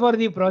capital for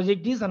the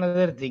project is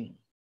another thing.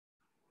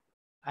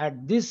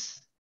 At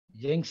this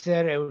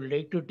juncture, I would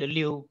like to tell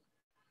you,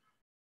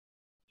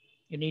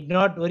 you need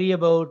not worry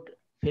about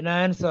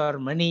finance or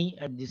money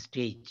at this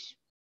stage,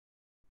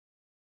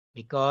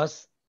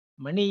 because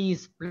money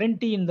is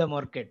plenty in the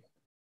market.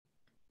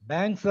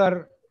 Banks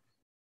are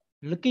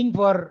looking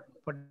for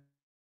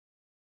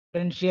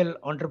potential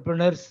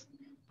entrepreneurs,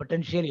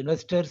 potential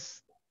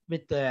investors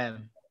with a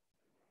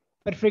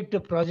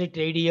perfect project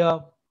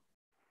idea.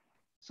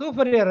 So,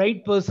 for a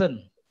right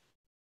person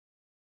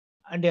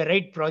and a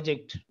right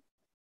project,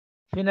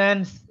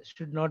 finance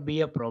should not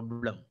be a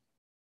problem.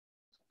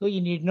 So,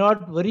 you need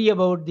not worry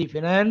about the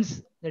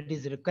finance that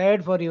is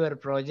required for your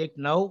project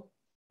now,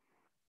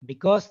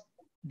 because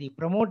the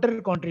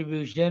promoter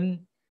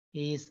contribution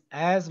is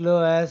as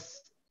low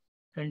as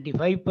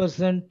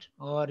 25%,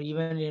 or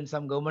even in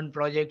some government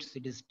projects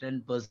it is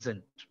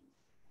 10%,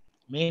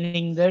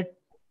 meaning that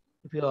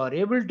if you are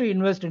able to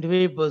invest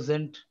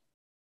 25%,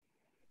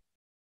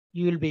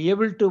 you will be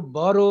able to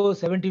borrow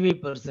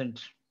 75%.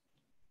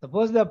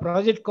 Suppose the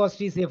project cost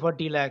is say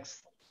 40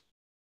 lakhs,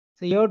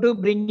 so you have to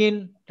bring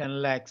in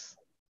 10 lakhs.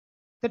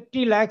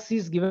 30 lakhs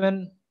is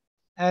given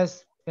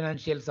as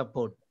financial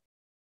support.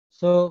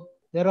 So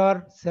there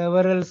are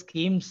several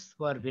schemes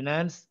for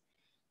finance.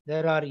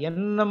 There are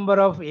n number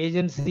of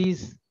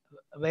agencies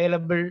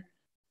available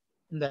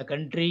in the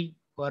country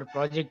for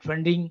project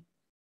funding.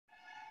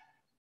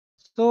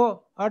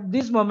 So at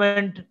this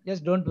moment,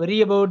 just don't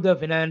worry about the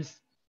finance.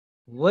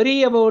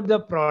 Worry about the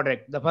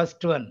product, the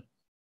first one.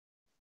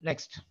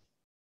 Next.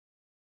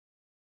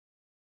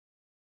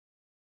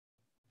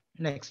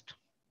 Next.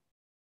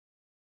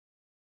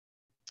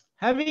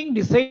 Having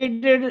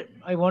decided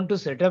I want to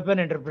set up an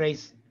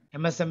enterprise,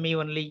 MSME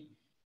only,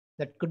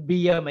 that could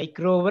be a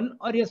micro one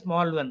or a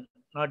small one,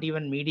 not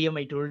even medium,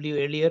 I told you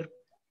earlier.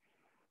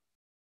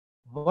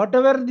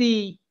 Whatever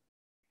the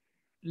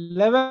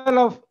level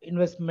of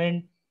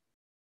investment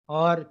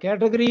or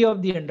category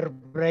of the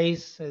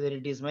enterprise, whether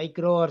it is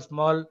micro or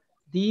small,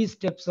 these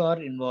steps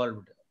are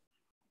involved.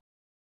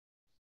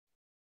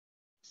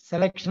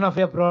 Selection of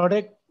a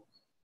product.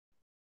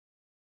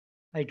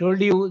 I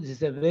told you this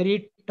is a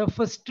very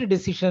toughest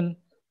decision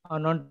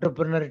an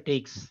entrepreneur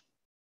takes.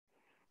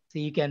 So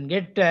you can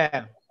get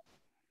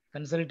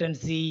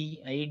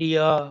consultancy,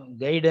 idea,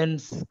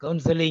 guidance,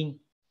 counseling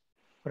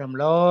from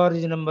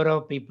large number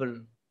of people.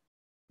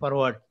 For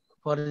what?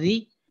 For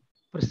the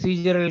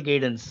procedural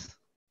guidance.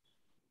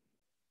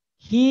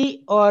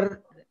 He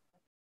or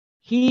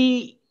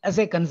he as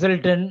a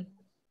consultant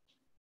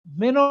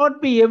may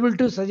not be able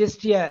to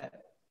suggest a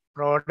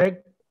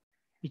product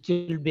which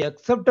will be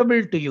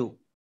acceptable to you.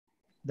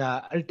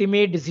 The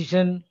ultimate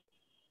decision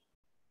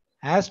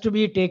has to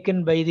be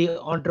taken by the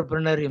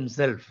entrepreneur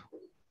himself.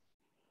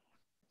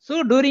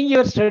 So during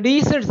your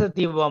studies at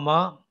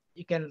Sathyabama,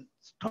 you can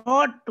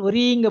start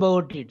worrying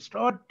about it,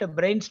 start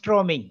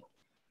brainstorming.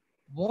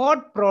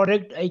 What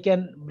product I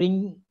can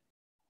bring,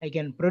 I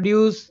can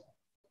produce,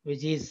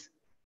 which is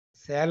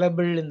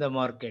sellable in the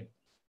market,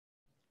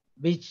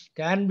 which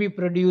can be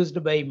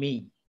produced by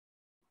me.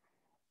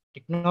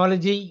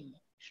 Technology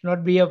should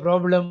not be a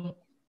problem.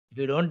 If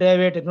you don't have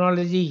a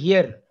technology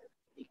here,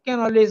 you can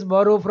always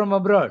borrow from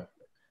abroad.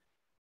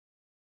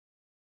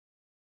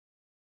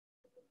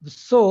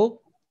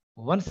 So,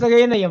 once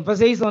again, I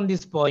emphasize on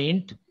this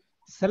point,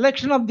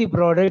 selection of the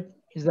product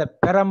is the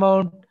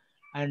paramount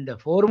and the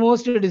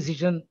foremost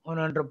decision an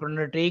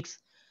entrepreneur takes.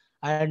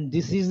 And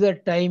this is the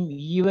time,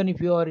 even if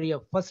you are a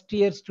first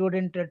year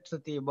student at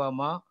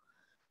Sathyabama,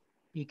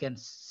 you can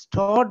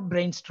start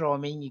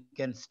brainstorming, you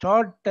can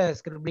start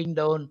scribbling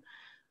down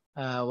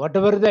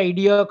whatever the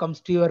idea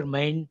comes to your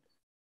mind,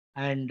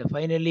 and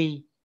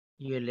finally,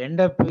 you will end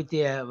up with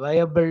a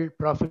viable,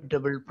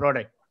 profitable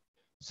product.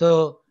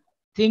 So,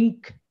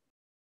 think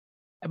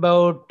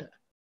about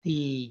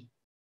the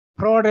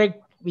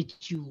product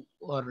which you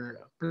are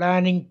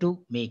planning to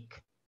make.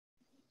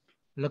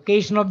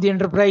 Location of the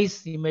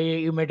enterprise, you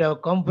might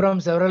have come from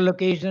several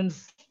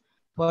locations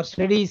for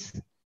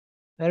studies.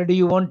 Where do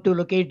you want to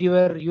locate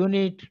your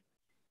unit?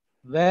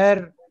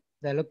 Where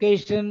the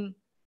location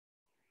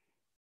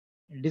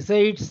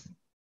decides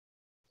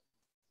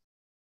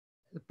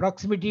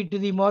proximity to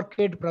the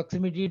market,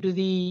 proximity to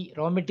the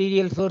raw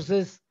material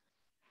sources,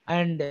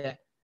 and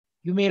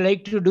you may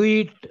like to do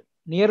it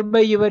nearby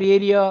your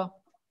area.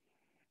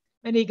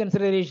 Many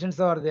considerations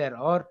are there.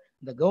 Or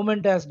the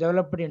government has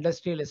developed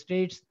industrial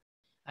estates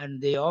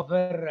and they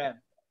offer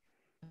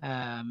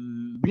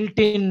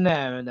built-in,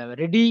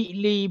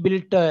 readily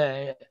built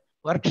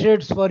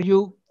worksheds for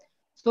you.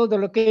 So the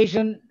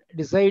location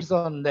decides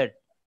on that.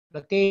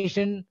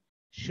 Location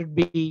should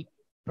be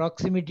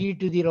proximity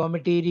to the raw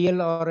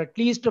material or at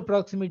least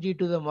proximity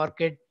to the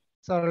market.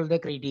 So all the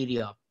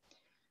criteria.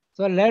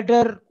 So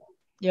later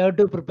you have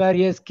to prepare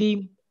a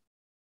scheme,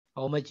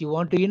 how much you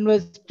want to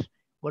invest,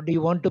 what do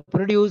you want to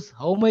produce,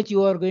 how much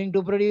you are going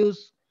to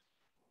produce,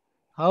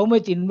 how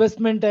much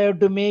investment I have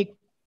to make.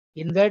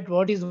 In that,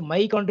 what is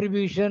my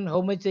contribution,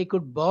 how much I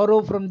could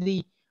borrow from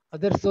the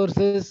other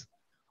sources.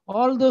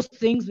 All those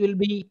things will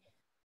be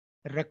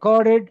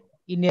recorded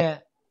in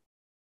a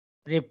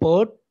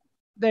report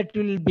that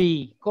will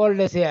be called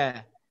as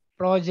a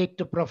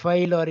project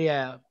profile or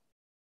a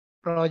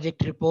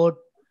project report.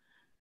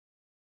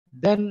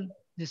 Then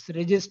this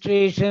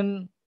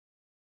registration,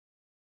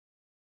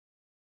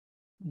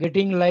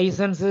 getting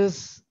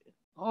licenses,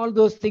 all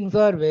those things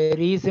are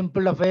very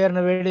simple affair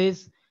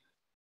nowadays.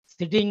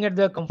 Sitting at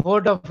the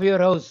comfort of your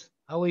house,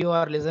 how you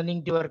are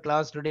listening to your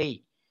class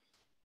today.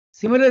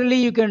 Similarly,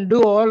 you can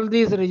do all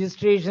these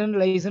registration,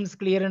 license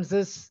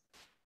clearances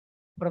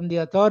from the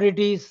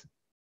authorities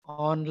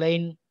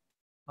online,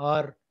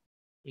 or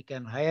you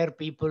can hire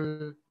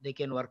people, they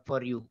can work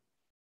for you.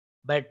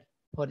 But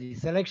for the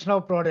selection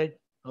of product,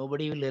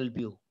 nobody will help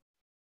you.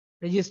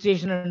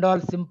 Registration and all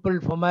simple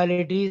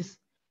formalities,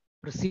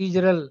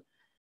 procedural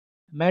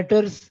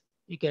matters,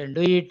 you can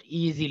do it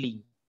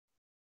easily.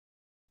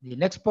 The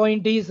next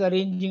point is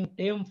arranging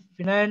term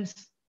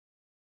finance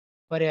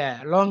for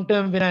a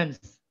long-term finance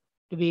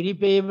to be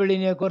repayable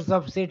in a course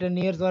of say 10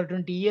 years or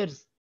 20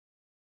 years.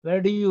 Where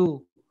do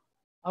you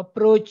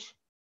approach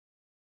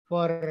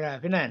for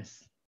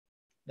finance?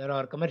 There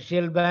are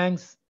commercial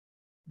banks,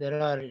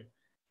 there are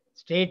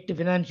state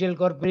financial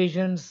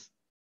corporations,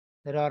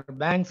 there are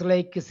banks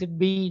like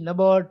SIDBI,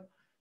 NABARD.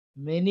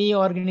 Many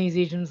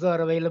organizations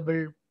are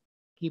available,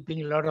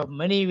 keeping a lot of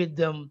money with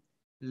them,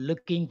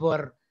 looking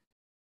for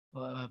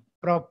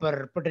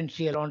proper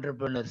potential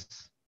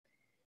entrepreneurs.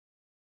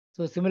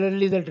 So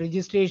similarly, that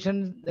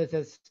registration, there's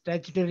a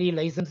statutory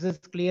licenses,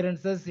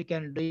 clearances, you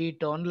can do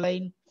it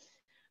online.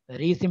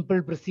 Very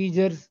simple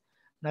procedures.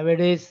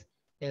 Nowadays,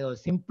 they have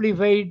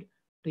simplified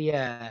to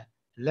a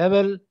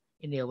level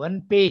in a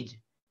one page.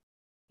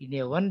 In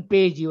a one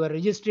page, your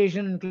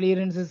registration and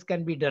clearances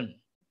can be done.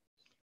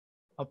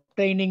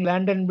 Obtaining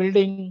land and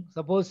building,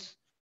 suppose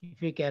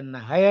if you can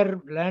hire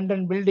land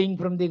and building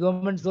from the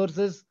government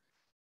sources,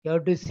 you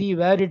have to see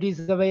where it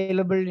is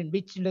available, in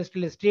which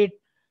industrial estate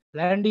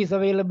land is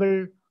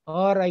available,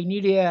 or I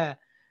need a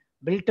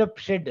built-up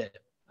shed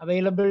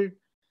available.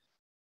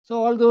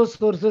 So all those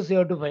sources you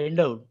have to find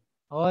out.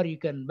 Or you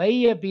can buy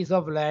a piece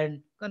of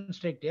land,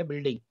 construct a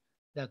building,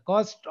 the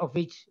cost of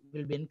which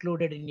will be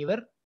included in your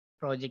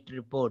project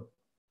report.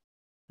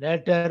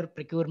 Later,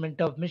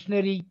 procurement of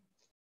machinery,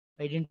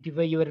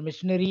 identify your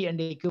machinery and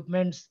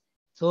equipments,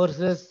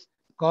 sources,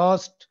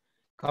 cost,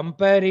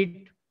 compare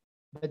it,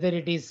 whether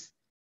it is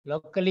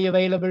locally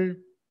available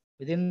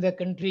within the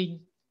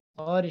country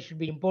or it should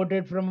be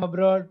imported from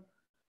abroad.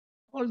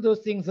 All those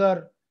things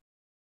are,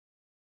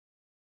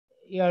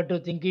 you have to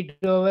think it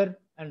over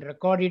and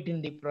record it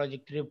in the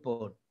project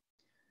report.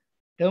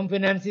 Term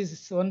finance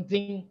is one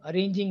thing,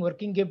 arranging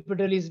working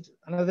capital is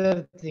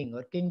another thing.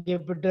 Working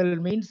capital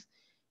means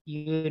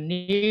you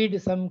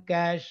need some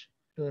cash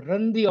to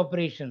run the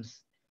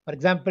operations. For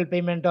example,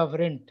 payment of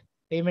rent,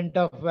 payment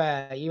of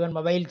even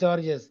mobile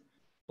charges,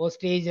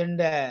 postage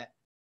and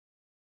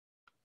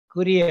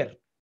courier,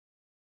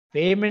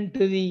 payment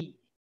to the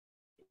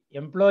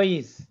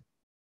employees,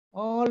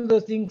 All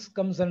those things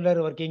comes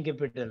under working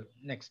capital.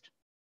 Next.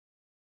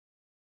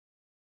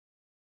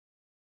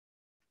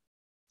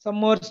 Some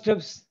more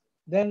steps.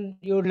 Then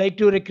you would like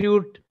to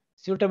recruit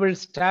suitable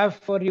staff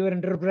for your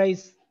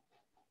enterprise.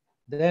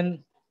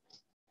 Then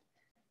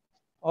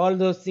all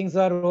those things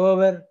are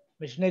over.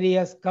 Machinery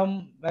has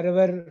come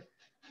wherever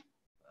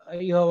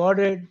you have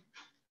ordered.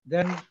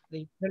 Then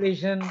the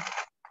installation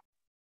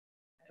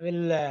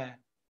will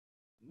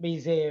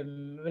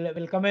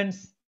will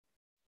commence.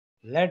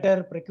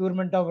 Later,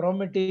 procurement of raw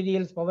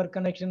materials, power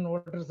connection,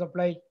 water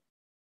supply.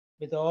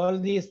 With all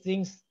these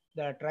things,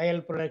 the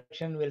trial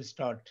production will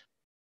start.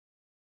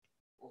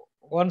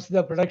 Once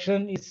the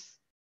production is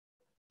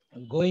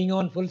going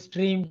on full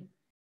stream,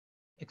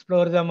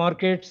 explore the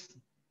markets.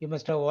 You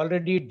must have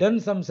already done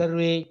some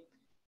survey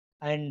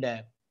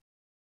and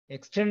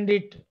extend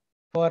it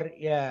for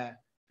a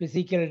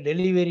physical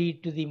delivery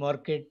to the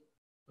market,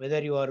 whether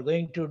you are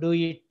going to do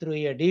it through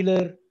a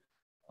dealer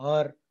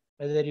or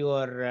whether you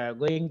are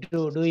going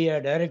to do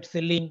a direct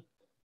selling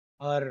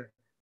or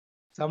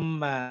some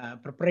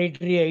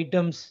proprietary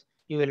items,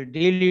 you will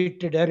deal it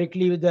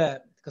directly with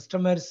the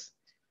customers,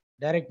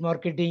 direct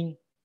marketing,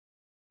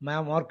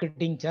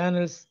 marketing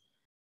channels.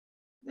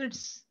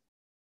 That's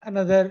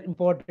another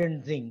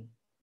important thing.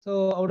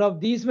 So out of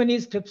these many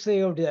steps I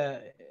have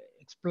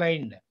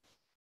explained,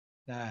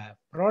 the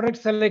product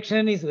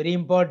selection is very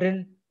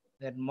important.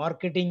 That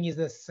marketing is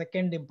the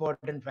second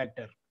important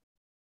factor.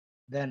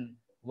 Then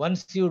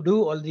once you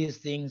do all these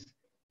things,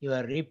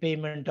 your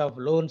repayment of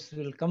loans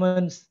will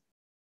commence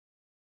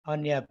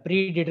on your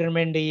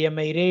predetermined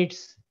EMI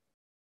rates.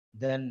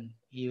 Then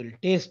you will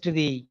taste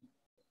the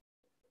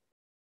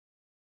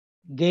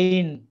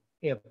gain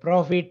a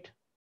profit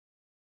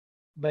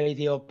by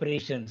the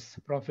operations,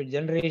 profit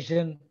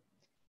generation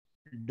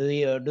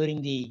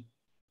during the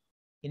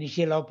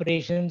initial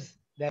operations.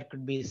 There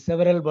could be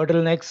several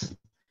bottlenecks.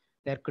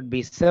 There could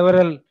be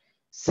several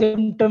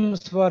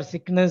symptoms for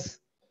sickness.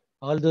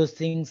 All those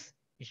things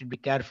you should be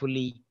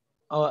carefully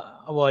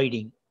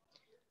avoiding.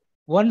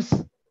 Once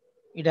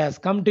it has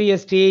come to a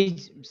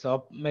stage, it's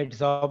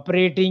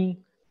operating,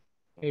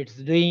 it's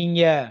doing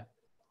a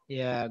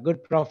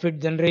good profit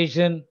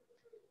generation,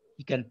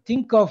 you can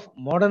think of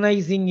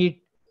modernizing it,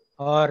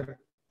 or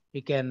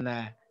you can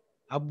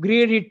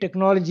upgrade it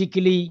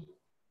technologically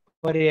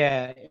for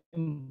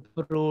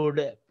improved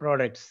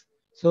products.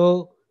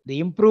 So the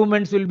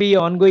improvements will be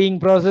ongoing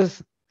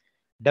process,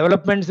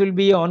 developments will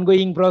be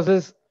ongoing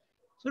process.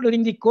 So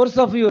during the course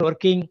of your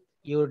working,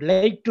 you would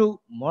like to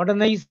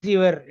modernize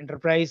your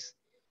enterprise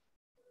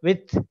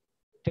with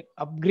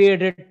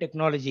upgraded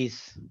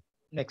technologies.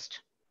 Next.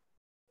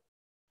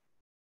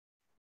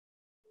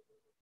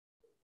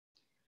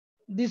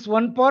 This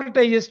one part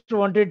I just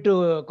wanted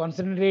to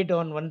concentrate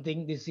on one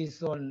thing. This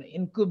is on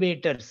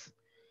incubators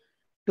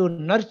to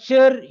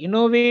nurture,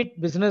 innovate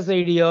business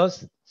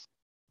ideas,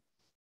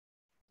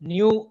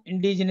 new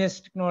indigenous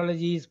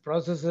technologies,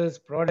 processes,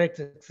 products,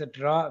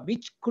 etc.,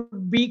 which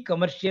could be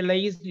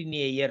commercialized in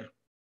a year.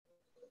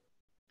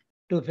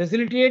 To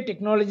facilitate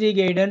technology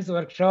guidance,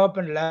 workshop,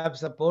 and lab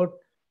support,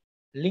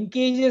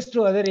 linkages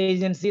to other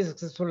agencies,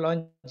 successful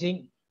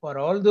launching, for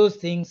all those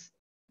things,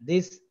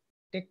 this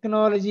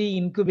technology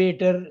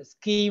incubator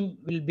scheme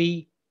will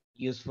be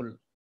useful.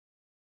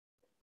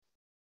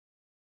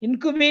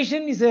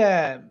 Incubation is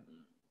a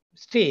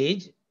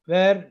stage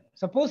where,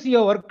 suppose you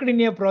have worked in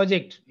a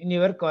project in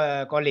your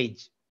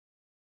college,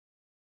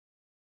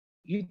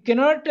 you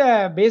cannot,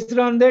 based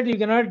on that, you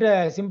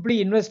cannot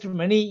simply invest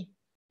money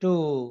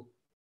to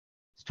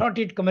start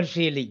it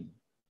commercially,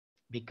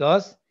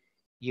 because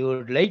you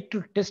would like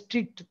to test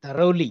it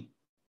thoroughly,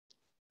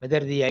 whether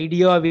the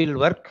idea will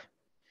work,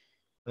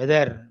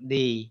 whether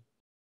the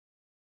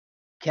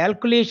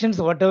calculations,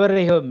 whatever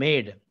I have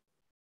made,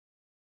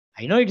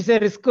 I know it's a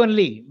risk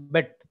only,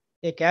 but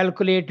a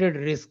calculated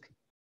risk,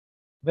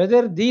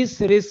 whether these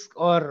risks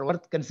are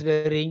worth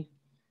considering,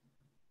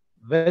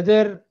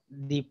 whether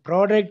the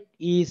product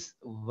is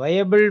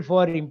viable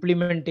for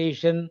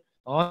implementation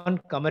on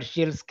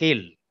commercial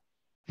scale.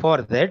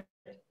 For that,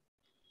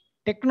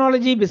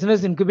 technology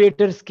business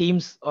incubator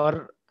schemes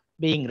are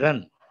being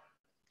run.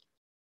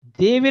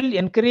 They will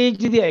encourage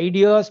the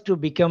ideas to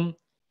become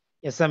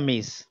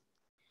SMEs.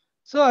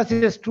 So as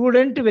a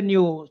student, when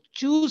you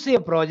choose a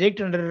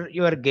project under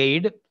your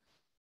guide,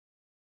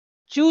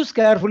 choose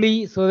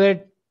carefully so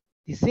that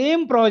the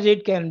same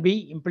project can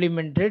be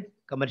implemented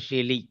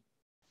commercially.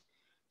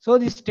 So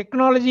this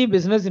technology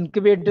business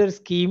incubator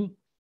scheme,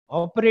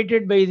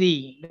 operated by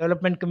the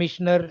Development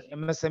Commissioner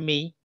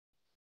MSME,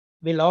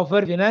 will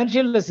offer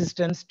financial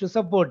assistance to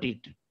support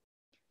it.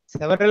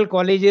 Several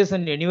colleges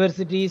and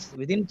universities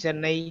within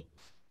Chennai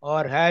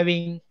are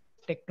having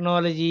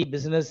technology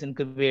business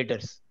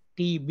incubators,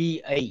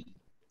 TBI.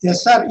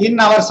 Yes, sir. In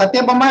our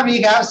Sathyabama,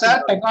 we have,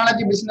 sir,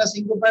 technology business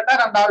incubator,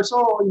 and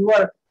also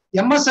your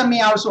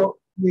MSME also.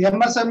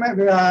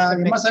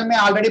 MSME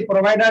already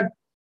provided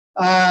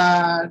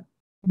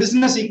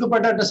business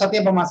incubator to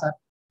Sathyabama, sir.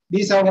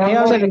 These are one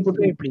more input.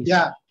 Please.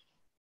 Yeah.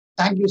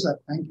 Thank you, sir.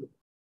 Thank you.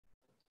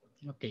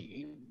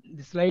 Okay.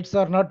 The slides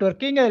are not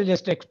working. I'll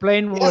just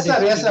explain Yes, what sir.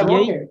 is Yes, sir.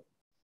 PBI. Okay.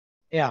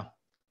 Yeah.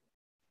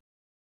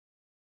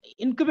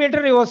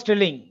 Incubator, I was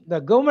telling, the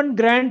government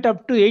grant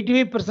up to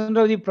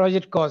 85% of the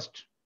project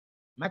cost,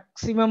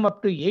 maximum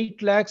up to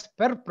 8 lakhs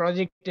per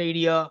project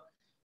idea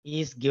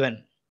is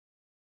given.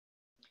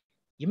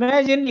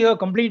 Imagine you have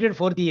completed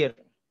 4th year.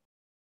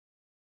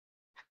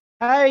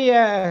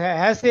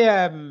 Has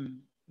a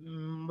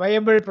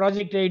viable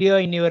project idea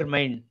in your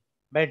mind,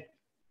 but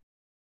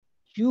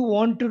you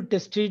want to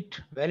test it,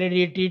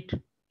 validate it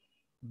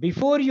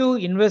before you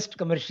invest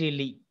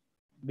commercially,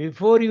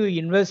 before you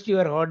invest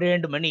your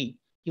hard-earned money.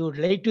 You would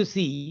like to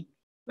see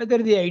whether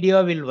the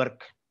idea will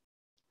work.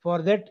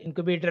 For that,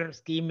 incubator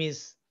scheme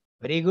is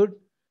very good.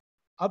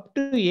 Up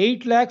to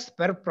 8 lakhs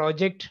per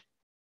project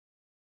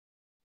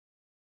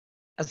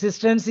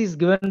assistance is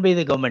given by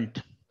the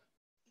government.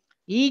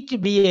 Each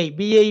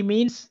BI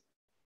means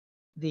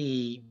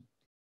the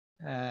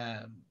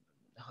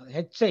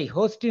HI,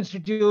 host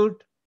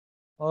institute,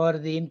 or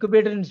the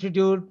incubator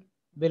institute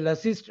will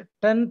assist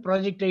 10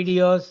 project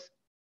ideas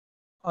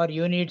or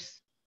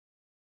units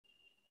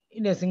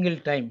in a single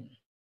time.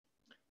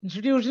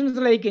 Institutions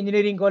like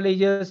engineering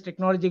colleges,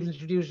 technological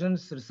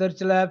institutions,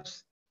 research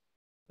labs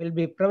will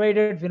be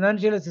provided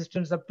financial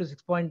assistance up to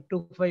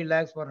 6.25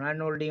 lakhs for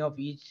handholding of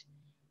each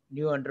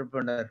new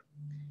entrepreneur.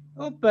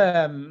 Hope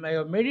I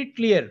have made it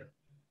clear.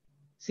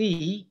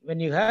 See,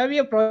 when you have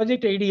a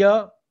project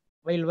idea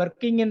while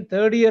working in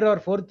 3rd year or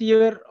 4th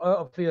year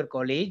of your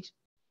college,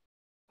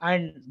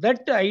 and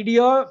that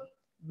idea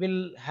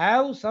will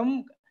have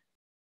some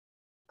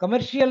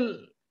commercial,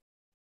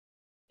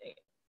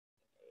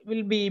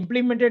 will be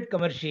implemented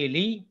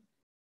commercially,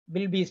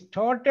 will be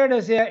started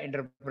as an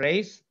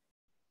enterprise.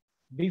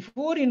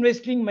 Before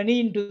investing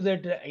money into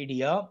that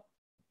idea,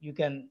 you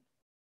can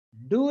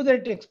do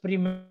that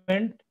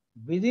experiment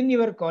within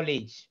your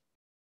college.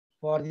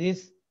 For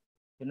this,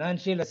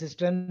 financial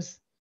assistance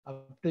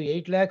up to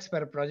 8 lakhs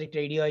per project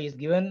idea is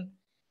given.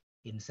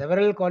 In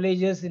several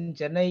colleges in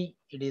Chennai,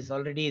 it is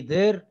already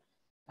there,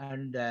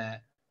 and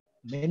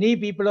many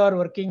people are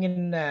working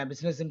in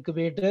business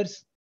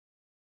incubators.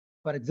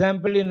 For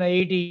example, in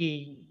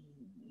IIT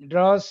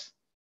Madras,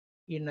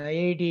 in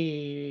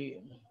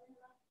IIT,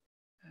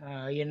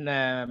 in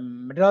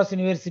Madras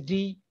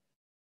University,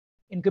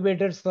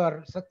 incubators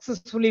are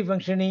successfully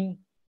functioning.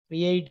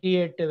 PIT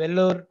at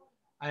Vellore,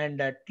 and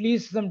at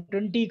least some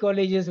 20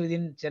 colleges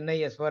within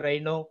Chennai, as far I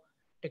know,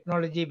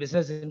 technology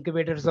business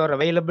incubators are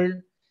available.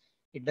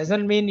 It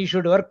doesn't mean you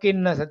should work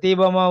in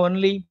Sathyabama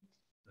only.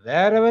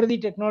 Wherever the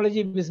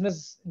technology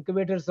business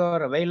incubators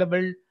are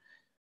available,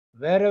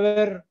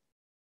 wherever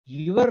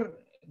your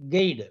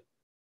guide,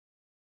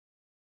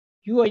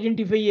 you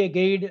identify a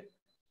guide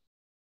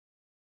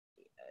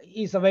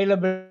is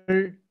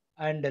available,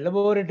 and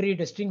laboratory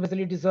testing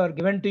facilities are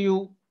given to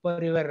you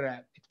for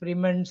your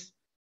experiments,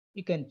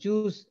 you can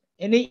choose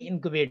any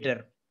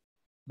incubator.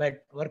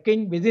 But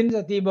working within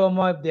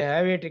Sathyabama, if they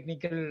have a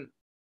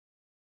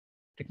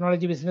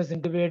technology business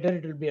incubator,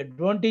 it will be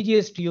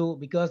advantageous to you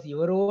because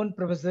your own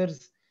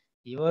professors,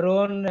 your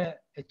own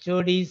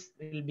HODs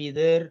will be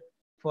there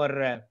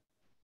for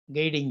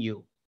guiding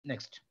you.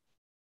 Next.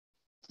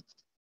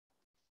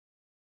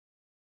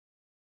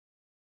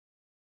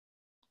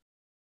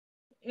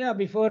 Yeah,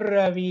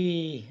 before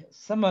we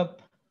sum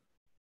up,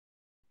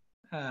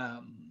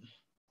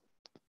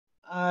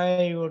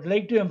 I would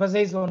like to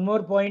emphasize one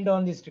more point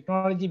on this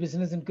technology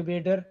business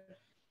incubator,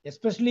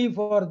 especially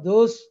for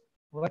those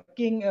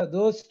working,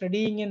 those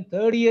studying in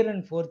 3rd year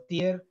and 4th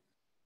year.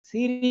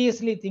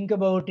 Seriously think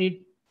about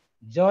it.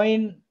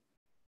 Join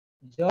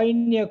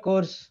a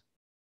course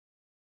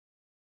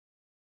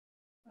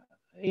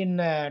in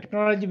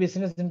technology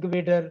business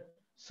incubator,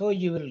 so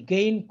you will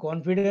gain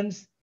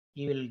confidence.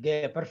 You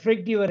will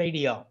perfect your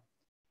idea.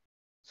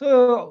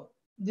 So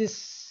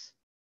this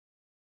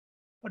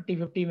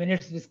 40-50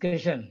 minutes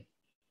discussion,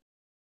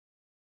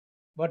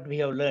 what we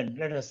have learned,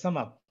 let us sum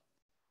up.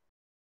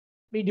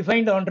 We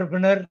defined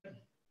entrepreneur.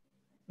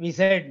 We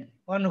said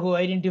one who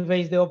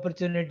identifies the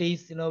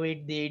opportunities,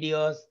 innovate the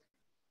ideas,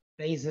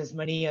 raises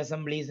money,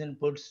 assemblies,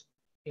 inputs.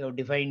 We have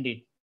defined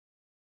it.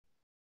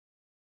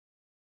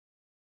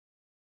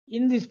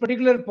 In this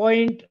particular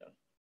point,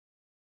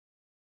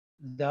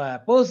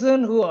 the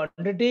person who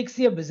undertakes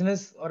a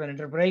business or an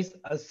enterprise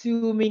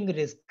assuming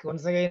risk,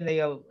 once again I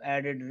have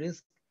added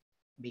risk,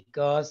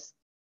 because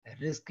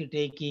risk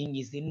taking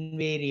is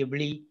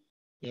invariably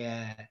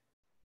a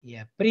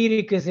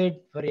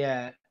prerequisite for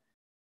a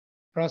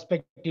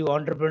prospective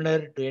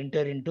entrepreneur to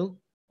enter into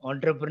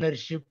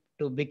entrepreneurship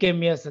to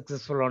become a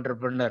successful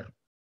entrepreneur.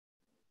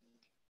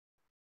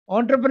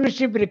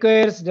 Entrepreneurship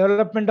requires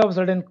development of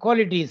certain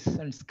qualities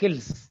and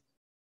skills.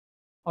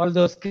 All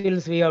those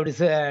skills we have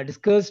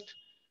discussed,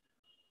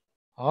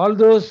 all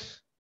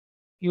those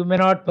you may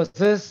not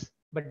possess,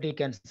 but you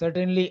can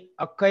certainly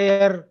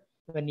acquire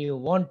when you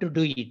want to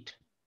do it.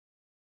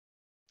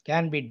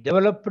 Can be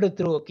developed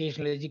through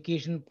occasional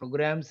education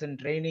programs and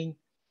training.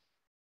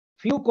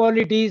 Few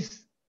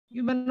qualities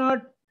you may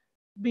not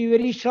be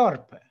very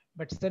sharp,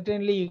 but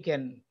certainly you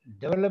can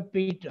develop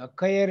it,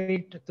 acquire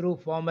it through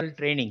formal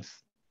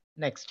trainings.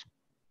 Next.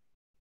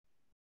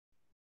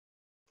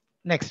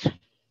 Next.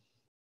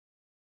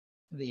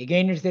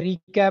 Again, it's a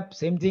recap,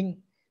 same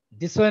thing.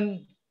 This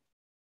one,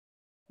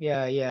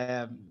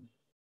 yeah,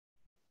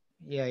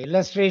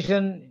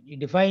 illustration, it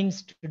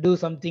defines to do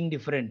something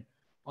different.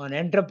 An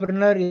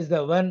entrepreneur is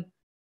the one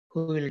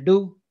who will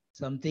do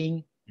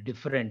something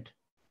different.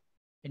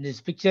 In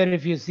this picture,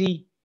 if you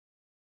see,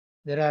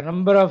 there are a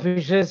number of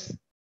fishes,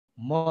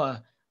 more,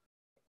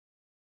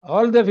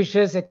 all the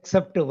fishes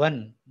except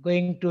one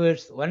going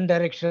towards one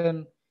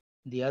direction,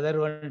 the other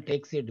one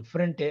takes a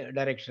different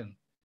direction.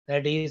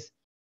 That is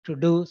to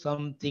do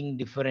something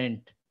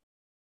different,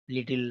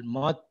 little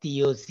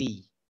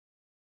mathiosi,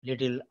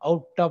 little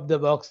out of the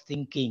box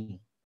thinking.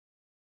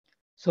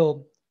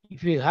 So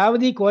if you have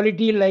the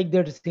quality like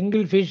that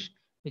single fish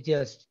which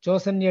has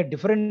chosen a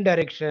different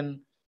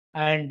direction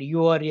and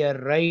you are a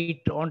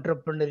right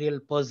entrepreneurial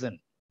person,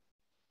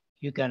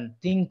 you can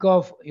think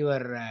of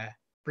your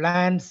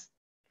plans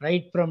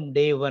right from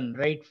day one,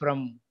 right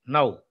from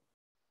now.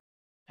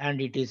 And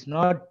it is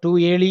not too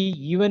early,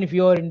 even if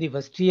you are in the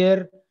first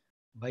year.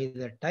 By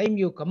the time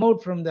you come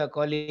out from the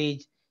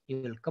college,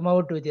 you will come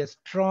out with a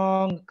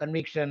strong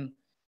conviction.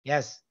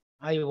 Yes,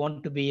 I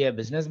want to be a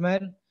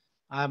businessman.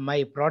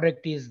 My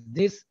product is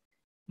this.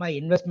 My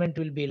investment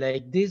will be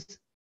like this.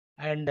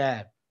 And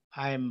I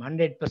am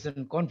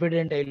 100%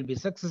 confident I will be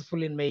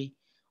successful in my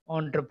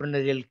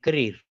entrepreneurial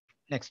career.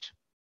 Next.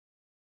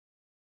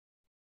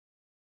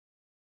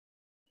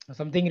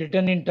 Something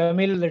written in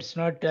Tamil that's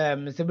not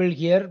visible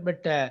here,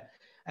 but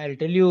I'll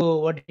tell you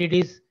what it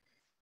is.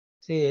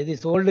 See,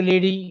 this old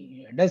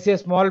lady does a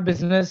small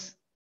business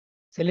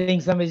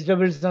selling some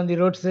vegetables on the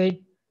roadside.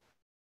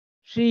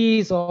 She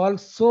is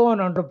also an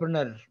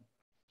entrepreneur.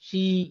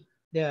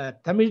 The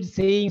Tamil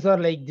sayings are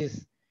like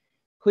this.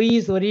 Who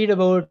is worried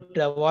about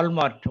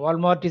Walmart?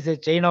 Walmart is a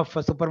chain of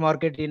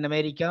supermarket in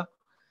America.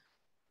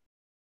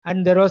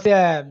 And there was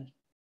a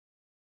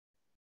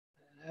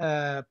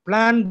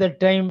plan that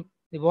time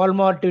the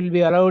Walmart will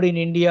be allowed in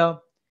India.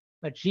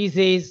 But she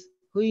says,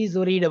 who is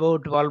worried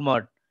about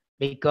Walmart?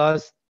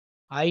 Because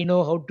I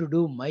know how to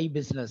do my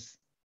business.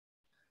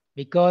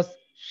 Because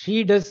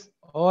she does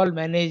all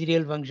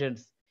managerial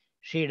functions.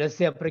 She does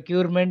a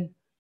procurement,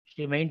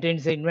 she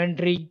maintains the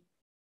inventory,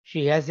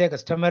 she has a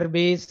customer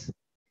base,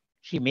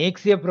 she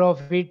makes a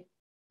profit,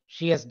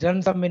 she has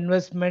done some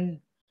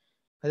investment,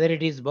 whether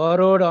it is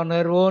borrowed on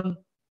her own,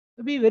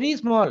 it be very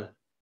small,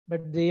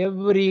 but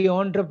every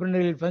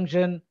entrepreneurial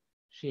function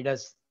she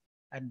does.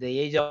 At the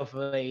age of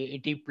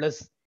 80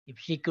 plus, if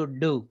she could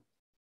do,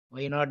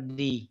 why not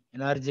the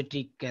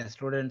energetic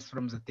students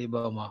from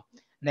Sathyabama?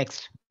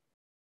 Next.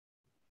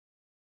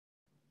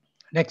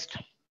 Next.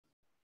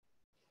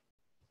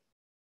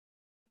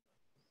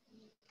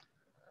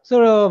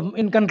 So,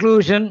 in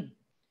conclusion,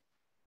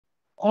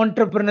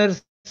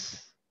 entrepreneurs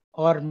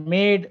are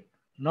made,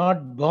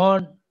 not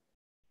born,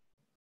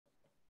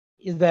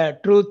 is the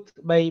truth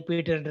by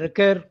Peter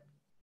Drucker,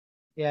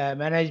 a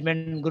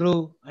management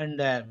guru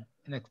and an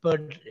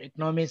expert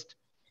economist.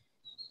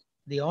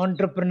 The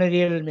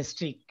entrepreneurial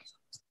mystique,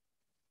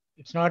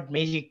 it's not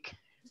magic,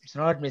 it's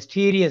not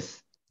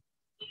mysterious,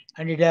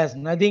 and it has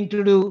nothing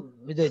to do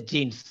with the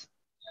genes.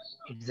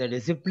 It's a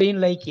discipline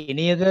like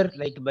any other,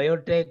 like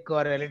biotech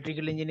or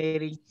electrical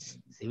engineering,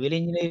 civil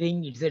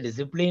engineering. It's a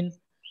discipline,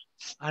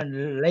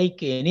 and like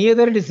any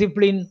other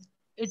discipline,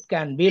 it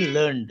can be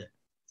learned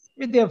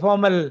with a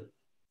formal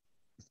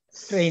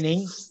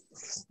training,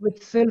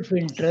 with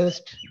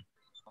self-interest,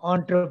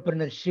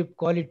 entrepreneurship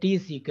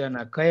qualities you can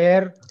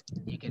acquire.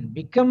 You can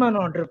become an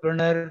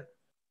entrepreneur.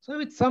 So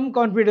with some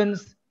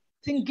confidence,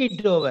 think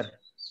it over.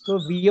 So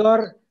we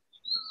are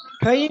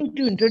trying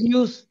to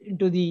introduce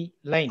into the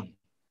line.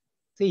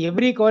 See,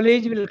 every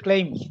college will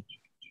claim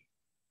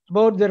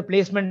about their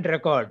placement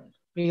record.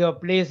 We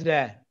have placed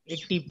 80%,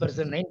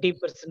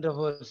 90% of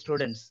our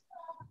students.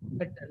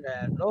 But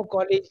no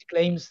college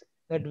claims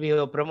that we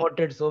have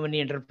promoted so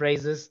many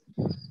enterprises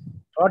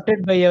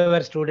started by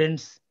our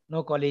students.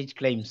 No college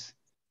claims.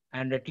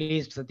 And at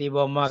least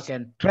Satyabama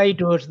can try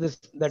towards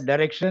that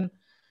direction.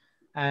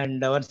 And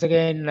once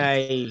again,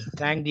 I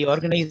thank the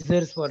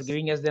organizers for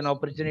giving us an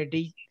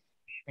opportunity.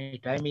 My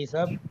time is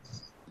up.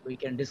 We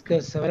can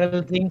discuss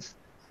several things,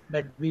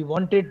 but we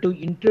wanted to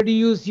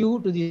introduce you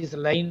to this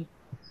line.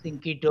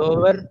 Think it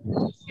over.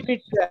 If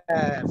it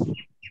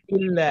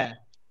feel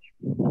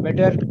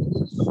better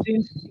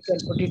questions, you can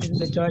put it in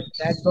the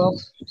chat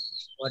box.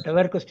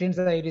 Whatever questions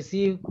I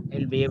receive,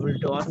 I'll be able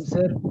to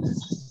answer.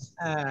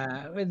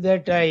 With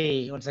that,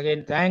 I once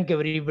again thank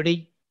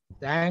everybody.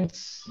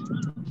 Thanks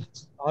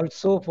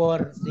also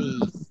for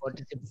the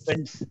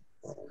participants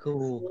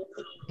who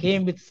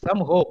came with some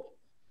hope.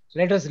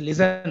 Let us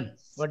listen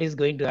what is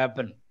going to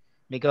happen,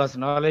 because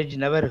knowledge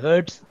never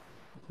hurts.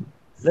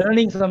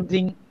 Learning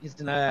something is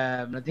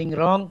nothing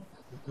wrong.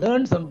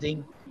 Learn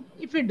something.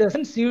 If it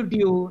doesn't suit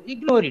you,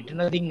 ignore it.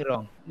 Nothing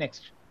wrong.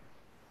 Next.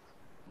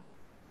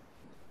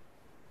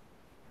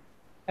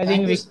 I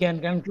think we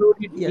can conclude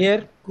it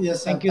here.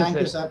 Yes, sir. Thank you, Thank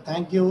you, sir. sir.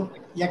 Thank you.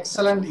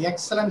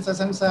 Excellent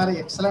session, sir.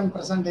 Excellent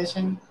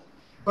presentation.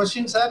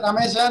 Question, sir.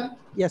 Ramesh, sir.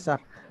 Yes, sir.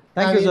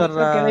 Thank you, Sir, can I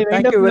sir. wind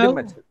Thank up you very now?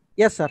 much.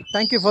 Yes, sir.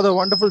 Thank you for the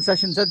wonderful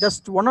session, sir.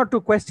 Just one or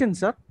two questions,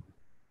 sir.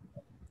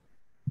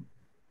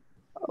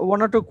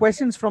 One or two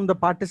questions from the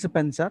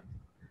participants, sir.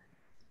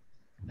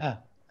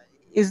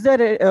 Is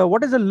there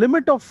what is the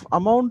limit of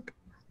amount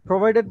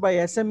provided by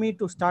SME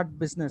to start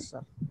business,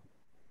 sir?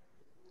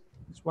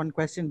 It's one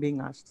question being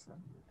asked, sir.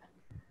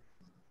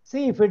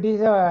 See, if it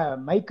is a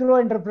micro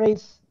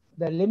enterprise,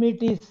 the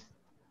limit is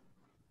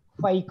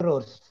 5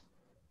 crores.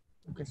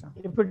 Okay, sir.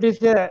 If it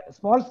is a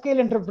small scale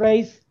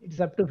enterprise,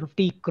 it's up to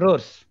 50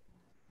 crores.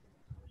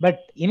 But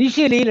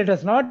initially, let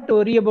us not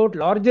worry about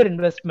larger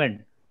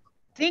investment.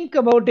 Think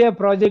about a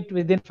project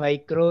within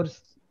 5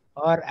 crores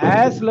or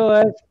as low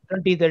as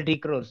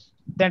 20-30 crores,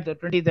 then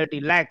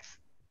 20-30 lakhs.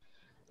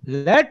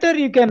 Later,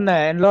 you can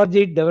enlarge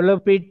it,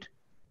 develop it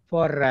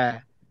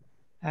for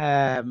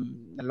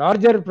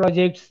larger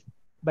projects.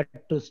 But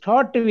to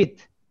start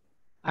with,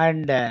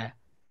 and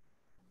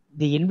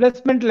the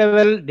investment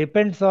level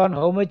depends on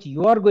how much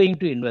you are going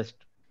to invest.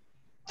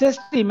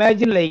 Just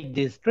imagine like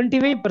this: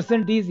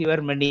 25% is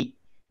your money,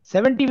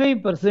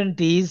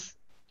 75% is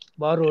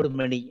borrowed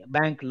money,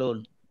 bank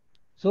loan.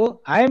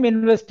 So I am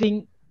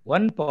investing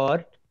one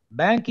part,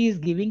 bank is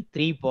giving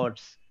three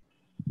parts.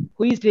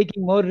 Who is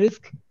taking more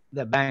risk?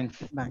 The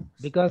banks,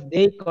 because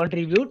they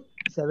contribute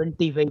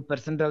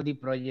 75% of the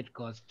project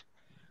cost.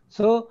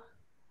 So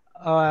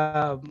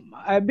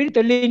I've been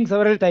telling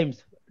several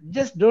times,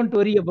 just don't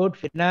worry about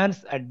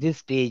finance at this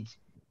stage.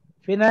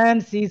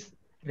 Finance is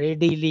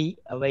readily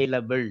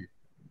available.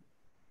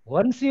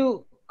 Once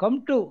you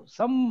come to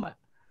some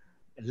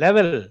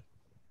level,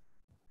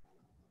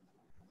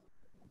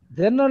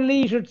 then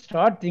only you should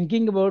start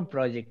thinking about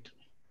project.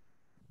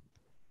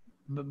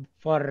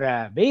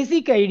 For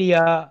basic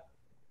idea,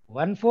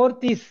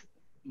 1/4 is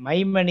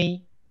my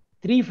money,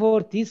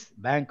 3/4 is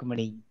bank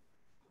money.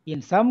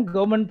 In some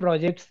government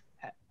projects,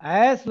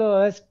 as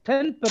low as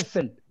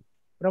 10%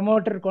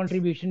 promoter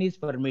contribution is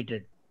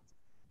permitted.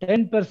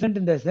 10%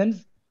 in the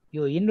sense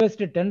you invest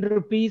 10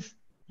 rupees,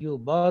 you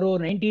borrow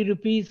 90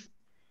 rupees,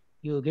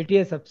 you get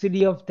a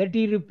subsidy of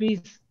 30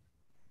 rupees.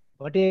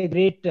 What a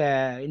great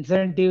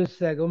incentives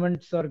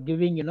governments are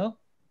giving, you know.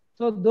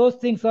 So those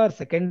things are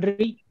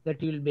secondary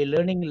that you will be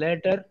learning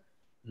later.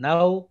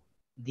 Now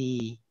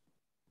the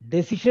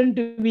decision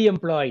to be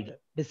employed,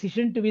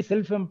 decision to be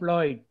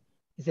self-employed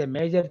is a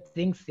major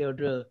things you have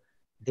to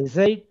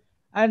decide,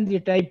 and the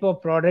type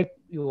of product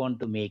you want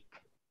to make.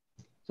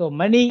 So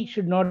money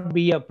should not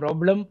be a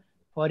problem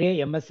for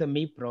a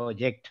MSME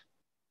project.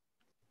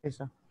 Yes,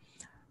 sir.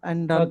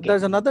 And Okay.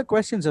 there's another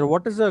question, sir.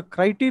 What is the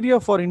criteria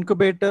for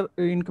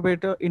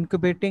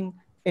incubating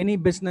any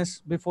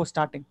business before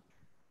starting?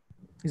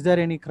 Is there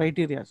any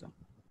criteria, sir?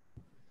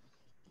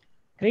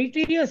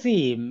 Criteria,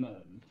 see,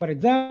 for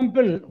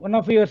example, one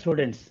of your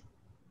students,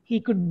 he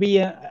could be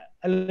a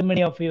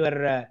alumni of your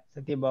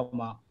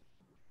Sathyabama.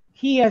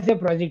 He has a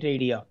project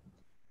idea,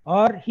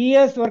 or he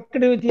has worked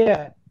with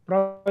a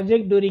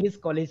project during his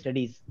college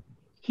studies.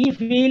 He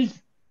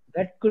feels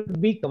that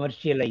could be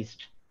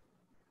commercialized.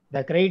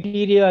 The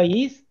criteria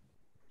is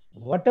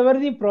whatever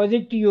the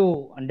project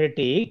you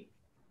undertake,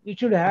 it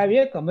should have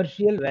a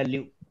commercial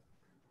value.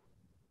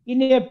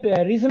 In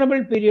a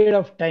reasonable period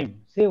of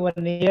time, say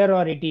 1 year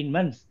or 18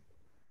 months,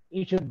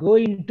 it should go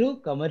into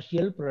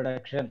commercial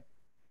production.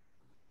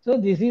 So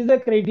this is the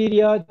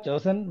criteria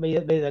chosen by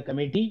the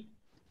committee.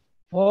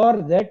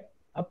 For that,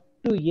 up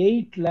to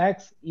 8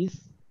 lakhs is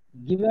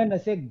given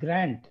as a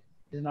grant.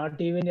 It is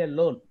not even a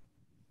loan.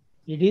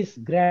 It is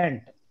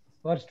grant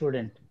for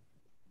student.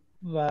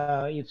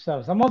 If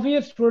some of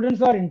your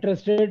students are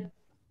interested,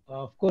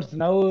 of course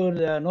now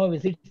no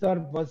visits are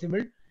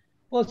possible.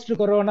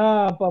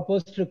 Post-corona,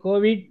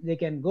 post-COVID, they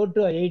can go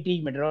to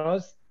IIT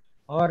Madras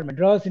or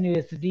Madras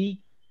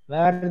University,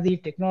 where the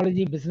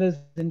technology business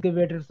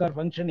incubators are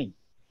functioning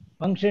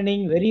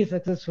very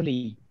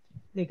successfully.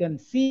 They can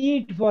see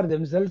it for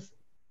themselves.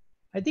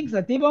 I think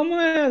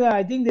Sathyabama,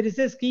 I think there is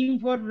a scheme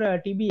for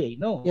TBI.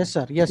 No. Yes,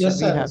 sir. Yes, sir.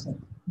 We have.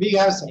 We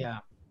have,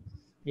 sir.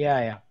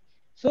 Yeah.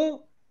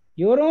 So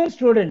your own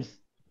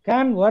students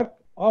can work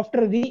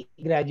after the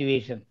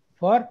graduation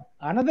for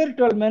another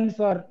 12 months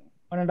or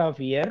 1.5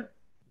 year,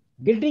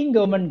 getting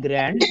government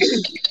grant.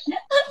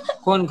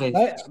 by the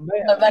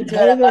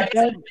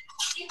time,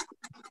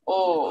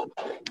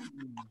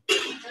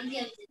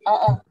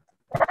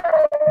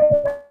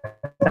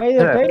 by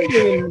the time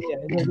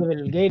they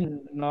will gain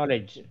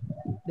knowledge,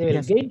 they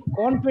will gain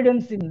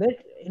confidence in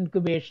that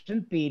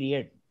incubation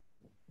period.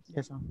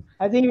 Yes, sir.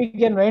 I think we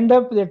can wind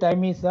up. The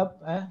time is up.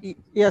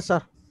 Yes,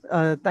 sir.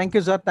 Thank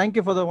you, sir. Thank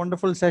you for the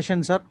wonderful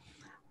session, sir.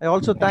 I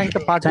also thank the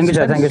Thank you,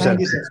 sir. participants.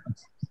 Thank you, sir.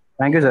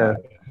 Thank you, sir.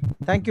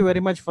 Thank you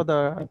very much for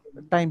the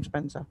time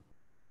spent, sir.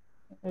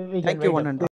 We can Thank you, wind one up. and all.